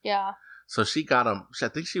 Yeah. So she got them. I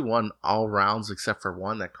think she won all rounds except for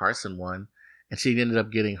one that Carson won, and she ended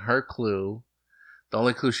up getting her clue. The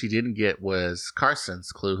only clue she didn't get was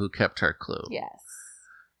Carson's clue, who kept her clue. Yes.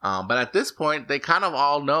 But at this point, they kind of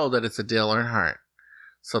all know that it's a Dale Earnhardt.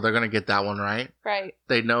 So they're going to get that one right. Right.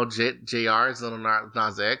 They know JR is Lil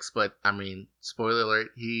Nas X, but, spoiler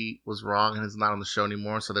alert, he was wrong and is not on the show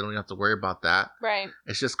anymore, so they don't have to worry about that. Right.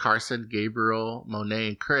 It's just Carson, Gabriel, Monet,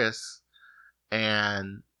 and Chris.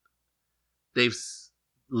 And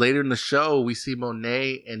later in the show, we see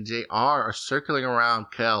Monet and JR are circling around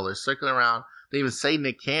Kel. They're circling around. They even say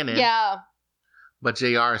Nick Cannon. Yeah. But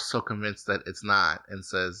JR is so convinced that it's not and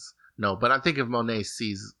says no. But I think if Monet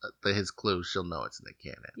sees his clue, she'll know it's Nick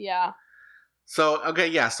Cannon. Yeah. So, okay,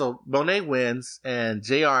 yeah. So Monet wins and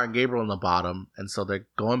JR and Gabriel on the bottom. And so they're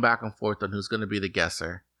going back and forth on who's going to be the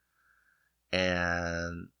guesser.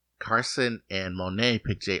 And Carson and Monet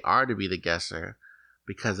pick JR to be the guesser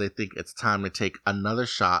because they think it's time to take another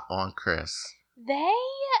shot on Chris.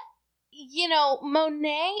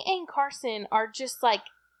 Monet and Carson are just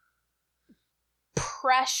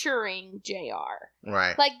pressuring JR.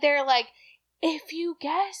 Right. They're like, if you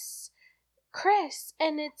guess Chris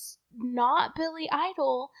and it's not Billy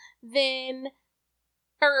Idol, then...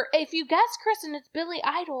 Or if you guess Chris and it's Billy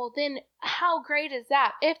Idol, then how great is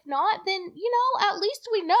that? If not, then, at least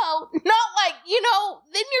we know. Not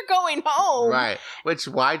then you're going home. Right.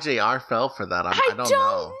 Why JR fell for that, I don't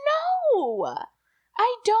know.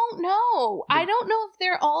 I don't know. I don't know if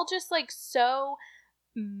they're all just, so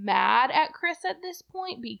mad at Chris at this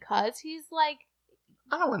point because he's,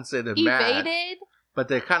 I wouldn't say they're evaded. Mad, but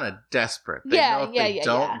they're kind of desperate. They know if they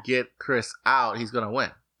don't get Chris out, he's going to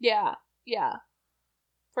win. Yeah.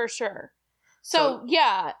 For sure. So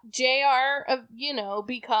yeah, JR,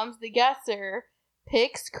 becomes the guesser,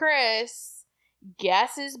 picks Chris,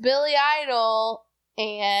 guesses Billy Idol,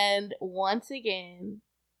 and once again,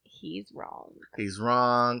 he's wrong. He's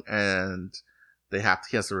wrong, and he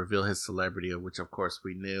has to reveal his celebrity, which of course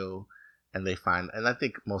we knew, and I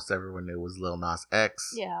think most everyone knew was Lil Nas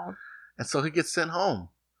X. Yeah. And so he gets sent home.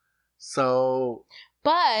 So,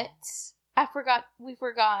 but we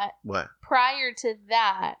forgot. What? Prior to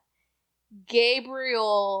that,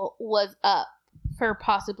 Gabriel was up for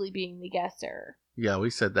possibly being the guesser. Yeah, we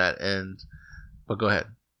said that, but go ahead.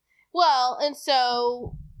 Well, and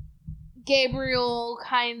so Gabriel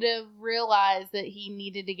kind of realized that he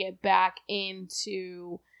needed to get back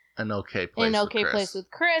into an okay place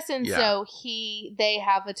with Chris, and so they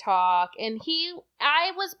have a talk, and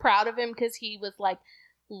I was proud of him because he was like,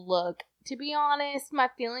 look, to be honest, my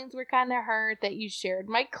feelings were kind of hurt that you shared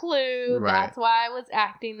my clue. Right. That's why I was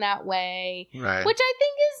acting that way. Right. Which I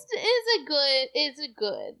think is a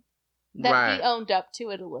good that he owned up to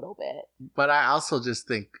it a little bit. But I also just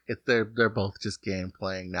think they're both just game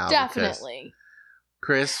playing now. Definitely.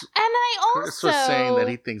 Chris was saying that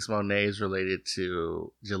he thinks Monet is related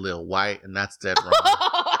to Jaleel White, and that's dead wrong.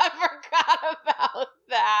 I forgot about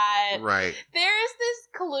that. Right. There's this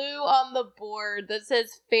clue on the board that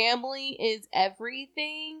says family is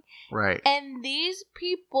everything. Right. And these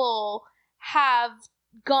people have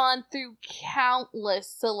gone through countless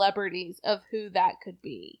celebrities of who that could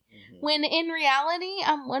be. Mm-hmm. When in reality,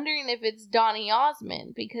 I'm wondering if it's Donny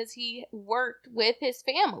Osmond because he worked with his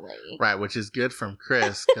family. Right, which is good from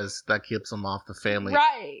Chris because that keeps him off the family.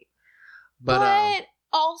 Right. But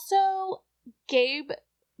also, Gabe,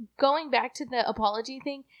 going back to the apology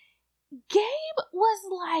thing, Gabe was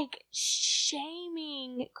like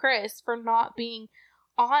shaming Chris for not being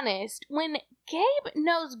honest when Gabe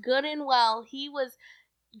knows good and well he was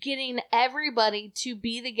getting everybody to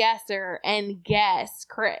be the guesser and guess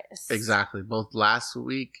Chris. Exactly, both last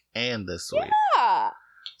week and this week. Yeah.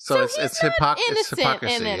 So it's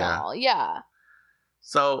hypocrisy in it all. Yeah.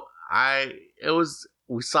 So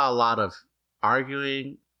we saw a lot of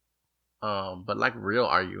arguing, but like real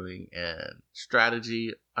arguing and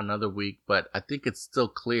strategy another week, but I think it's still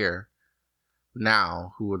clear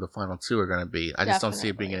now who the final two are going to be. I just don't see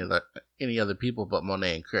it being any other people but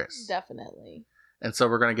Monet and Chris. Definitely. And so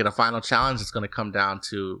we're going to get a final challenge. It's going to come down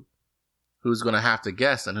to who's going to have to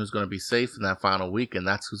guess and who's going to be safe in that final week, and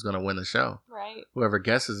that's who's going to win the show. Right. Whoever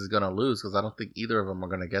guesses is going to lose because I don't think either of them are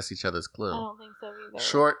going to guess each other's clue. I don't think so either.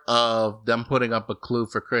 Short of them putting up a clue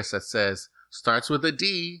for Chris that says, starts with a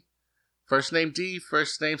D, first name D,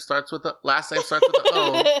 first name starts with a, last name starts with an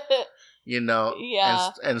O,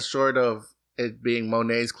 Yeah. And short of it being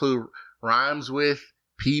Monet's clue, rhymes with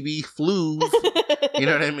PB Flus. You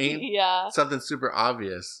know what I mean? Yeah. Something super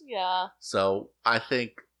obvious. Yeah. So I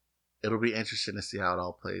think it'll be interesting to see how it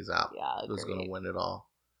all plays out. Yeah, who's going to win it all.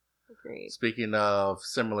 Agreed. Speaking of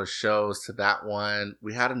similar shows to that one,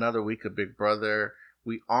 we had another week of Big Brother.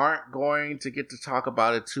 We aren't going to get to talk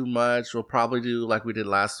about it too much. We'll probably do like we did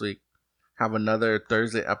last week, have another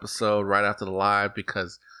Thursday episode right after the live,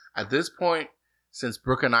 because at this point, since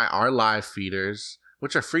Brooke and I are live feeders,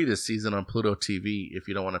 which are free this season on Pluto TV if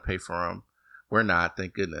you don't want to pay for them. We're not,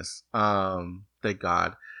 thank goodness. Thank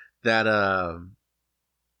God. That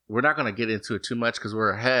we're not going to get into it too much because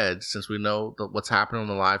we're ahead since we know what's happening on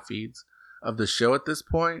the live feeds of the show at this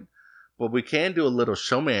point. But we can do a little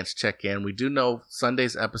showman's check-in. We do know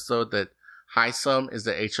Sunday's episode that Hisum is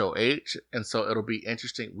the HOH, and so it'll be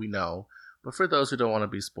interesting, we know. But for those who don't want to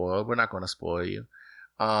be spoiled, we're not going to spoil you.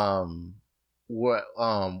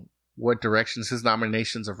 What directions his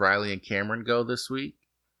nominations of Riley and Cameron go this week.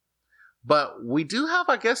 But we do have,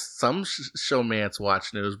 I guess, some showmance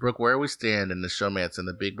watch news. Brooke, where we stand in the showmance in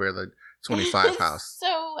the Big Brother 25 house?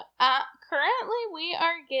 So currently we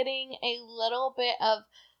are getting a little bit of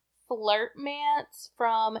flirtmance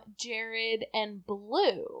from Jared and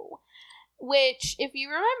Blue. Which, if you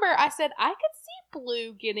remember, I said I could see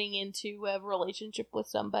Blue getting into a relationship with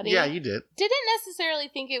somebody. Yeah, you did. Didn't necessarily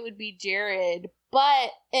think it would be Jared,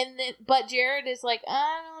 but Jared is like,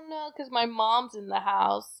 I don't know, because my mom's in the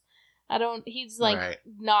house. He's like right.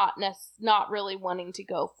 not really wanting to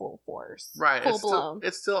go full force. Right. Full blown.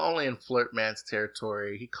 It's still only in flirtman's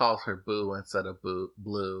territory. He calls her Boo instead of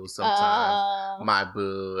Blue sometimes. My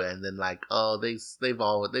Boo. And then like, oh, they've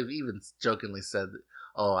even jokingly said,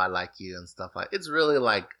 oh, I like you and stuff like. It's really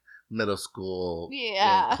like middle school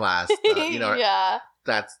class stuff. Yeah.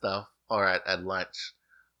 That stuff. Or at lunch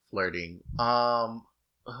flirting.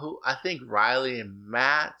 Who I think Riley and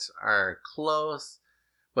Matt are close.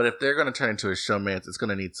 But if they're going to turn into a showmance, it's going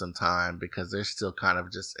to need some time because they're still kind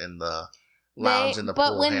of just in the lounge in the pool.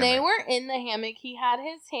 But when hammock. they were in the hammock, he had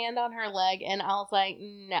his hand on her leg, and I was like,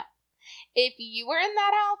 no. If you were in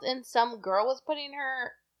that house and some girl was putting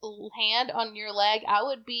her hand on your leg, I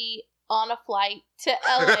would be on a flight to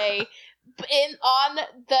LA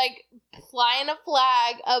flying a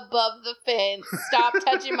flag above the fence. Stop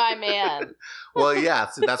touching my man. Well, yeah,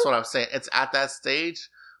 so that's what I'm saying. It's at that stage,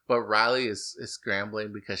 but Riley is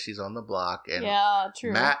scrambling because she's on the block, and yeah,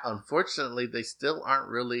 true. Matt, unfortunately, they still aren't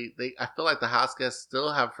really. I feel like the house guests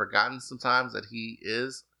still have forgotten sometimes that he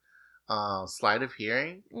is sleight of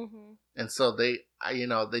hearing, and so they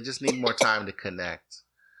just need more time to connect.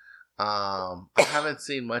 I haven't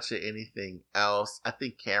seen much of anything else. I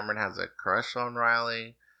think Cameron has a crush on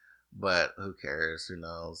Riley, but who cares? Who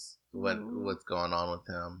knows what's going on with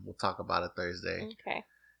him? We'll talk about it Thursday. Okay.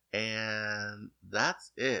 And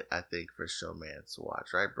that's it, I think, for Showman to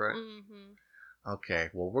watch, right, Brett? Okay,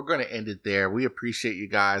 well, we're going to end it there. We appreciate you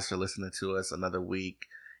guys for listening to us another week.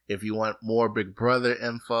 If you want more Big Brother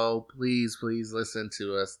info, please listen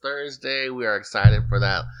to us Thursday. We are excited for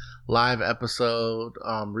that live episode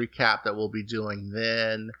recap that we'll be doing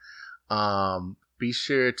then. Be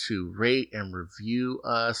sure to rate and review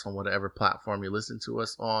us on whatever platform you listen to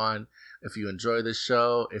us on. If you enjoy this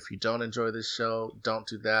show, if you don't enjoy this show, don't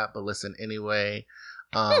do that, but listen anyway.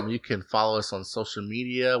 You can follow us on social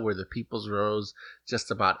media. We're the People's Rose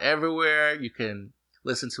just about everywhere. You can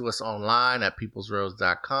listen to us online at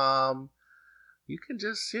peoplesrose.com. You can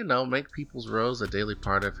just, make People's Rose a daily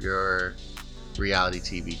part of your reality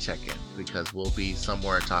TV check-in, because we'll be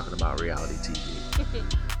somewhere talking about reality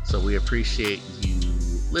TV. So we appreciate you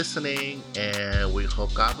listening, and we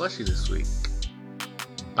hope God bless you this week.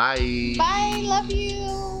 Bye. Bye. Love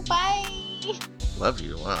you. Bye. Love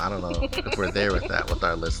you. Well, I don't know if we're there with that with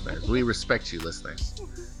our listeners. We respect you, listeners.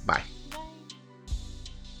 Bye.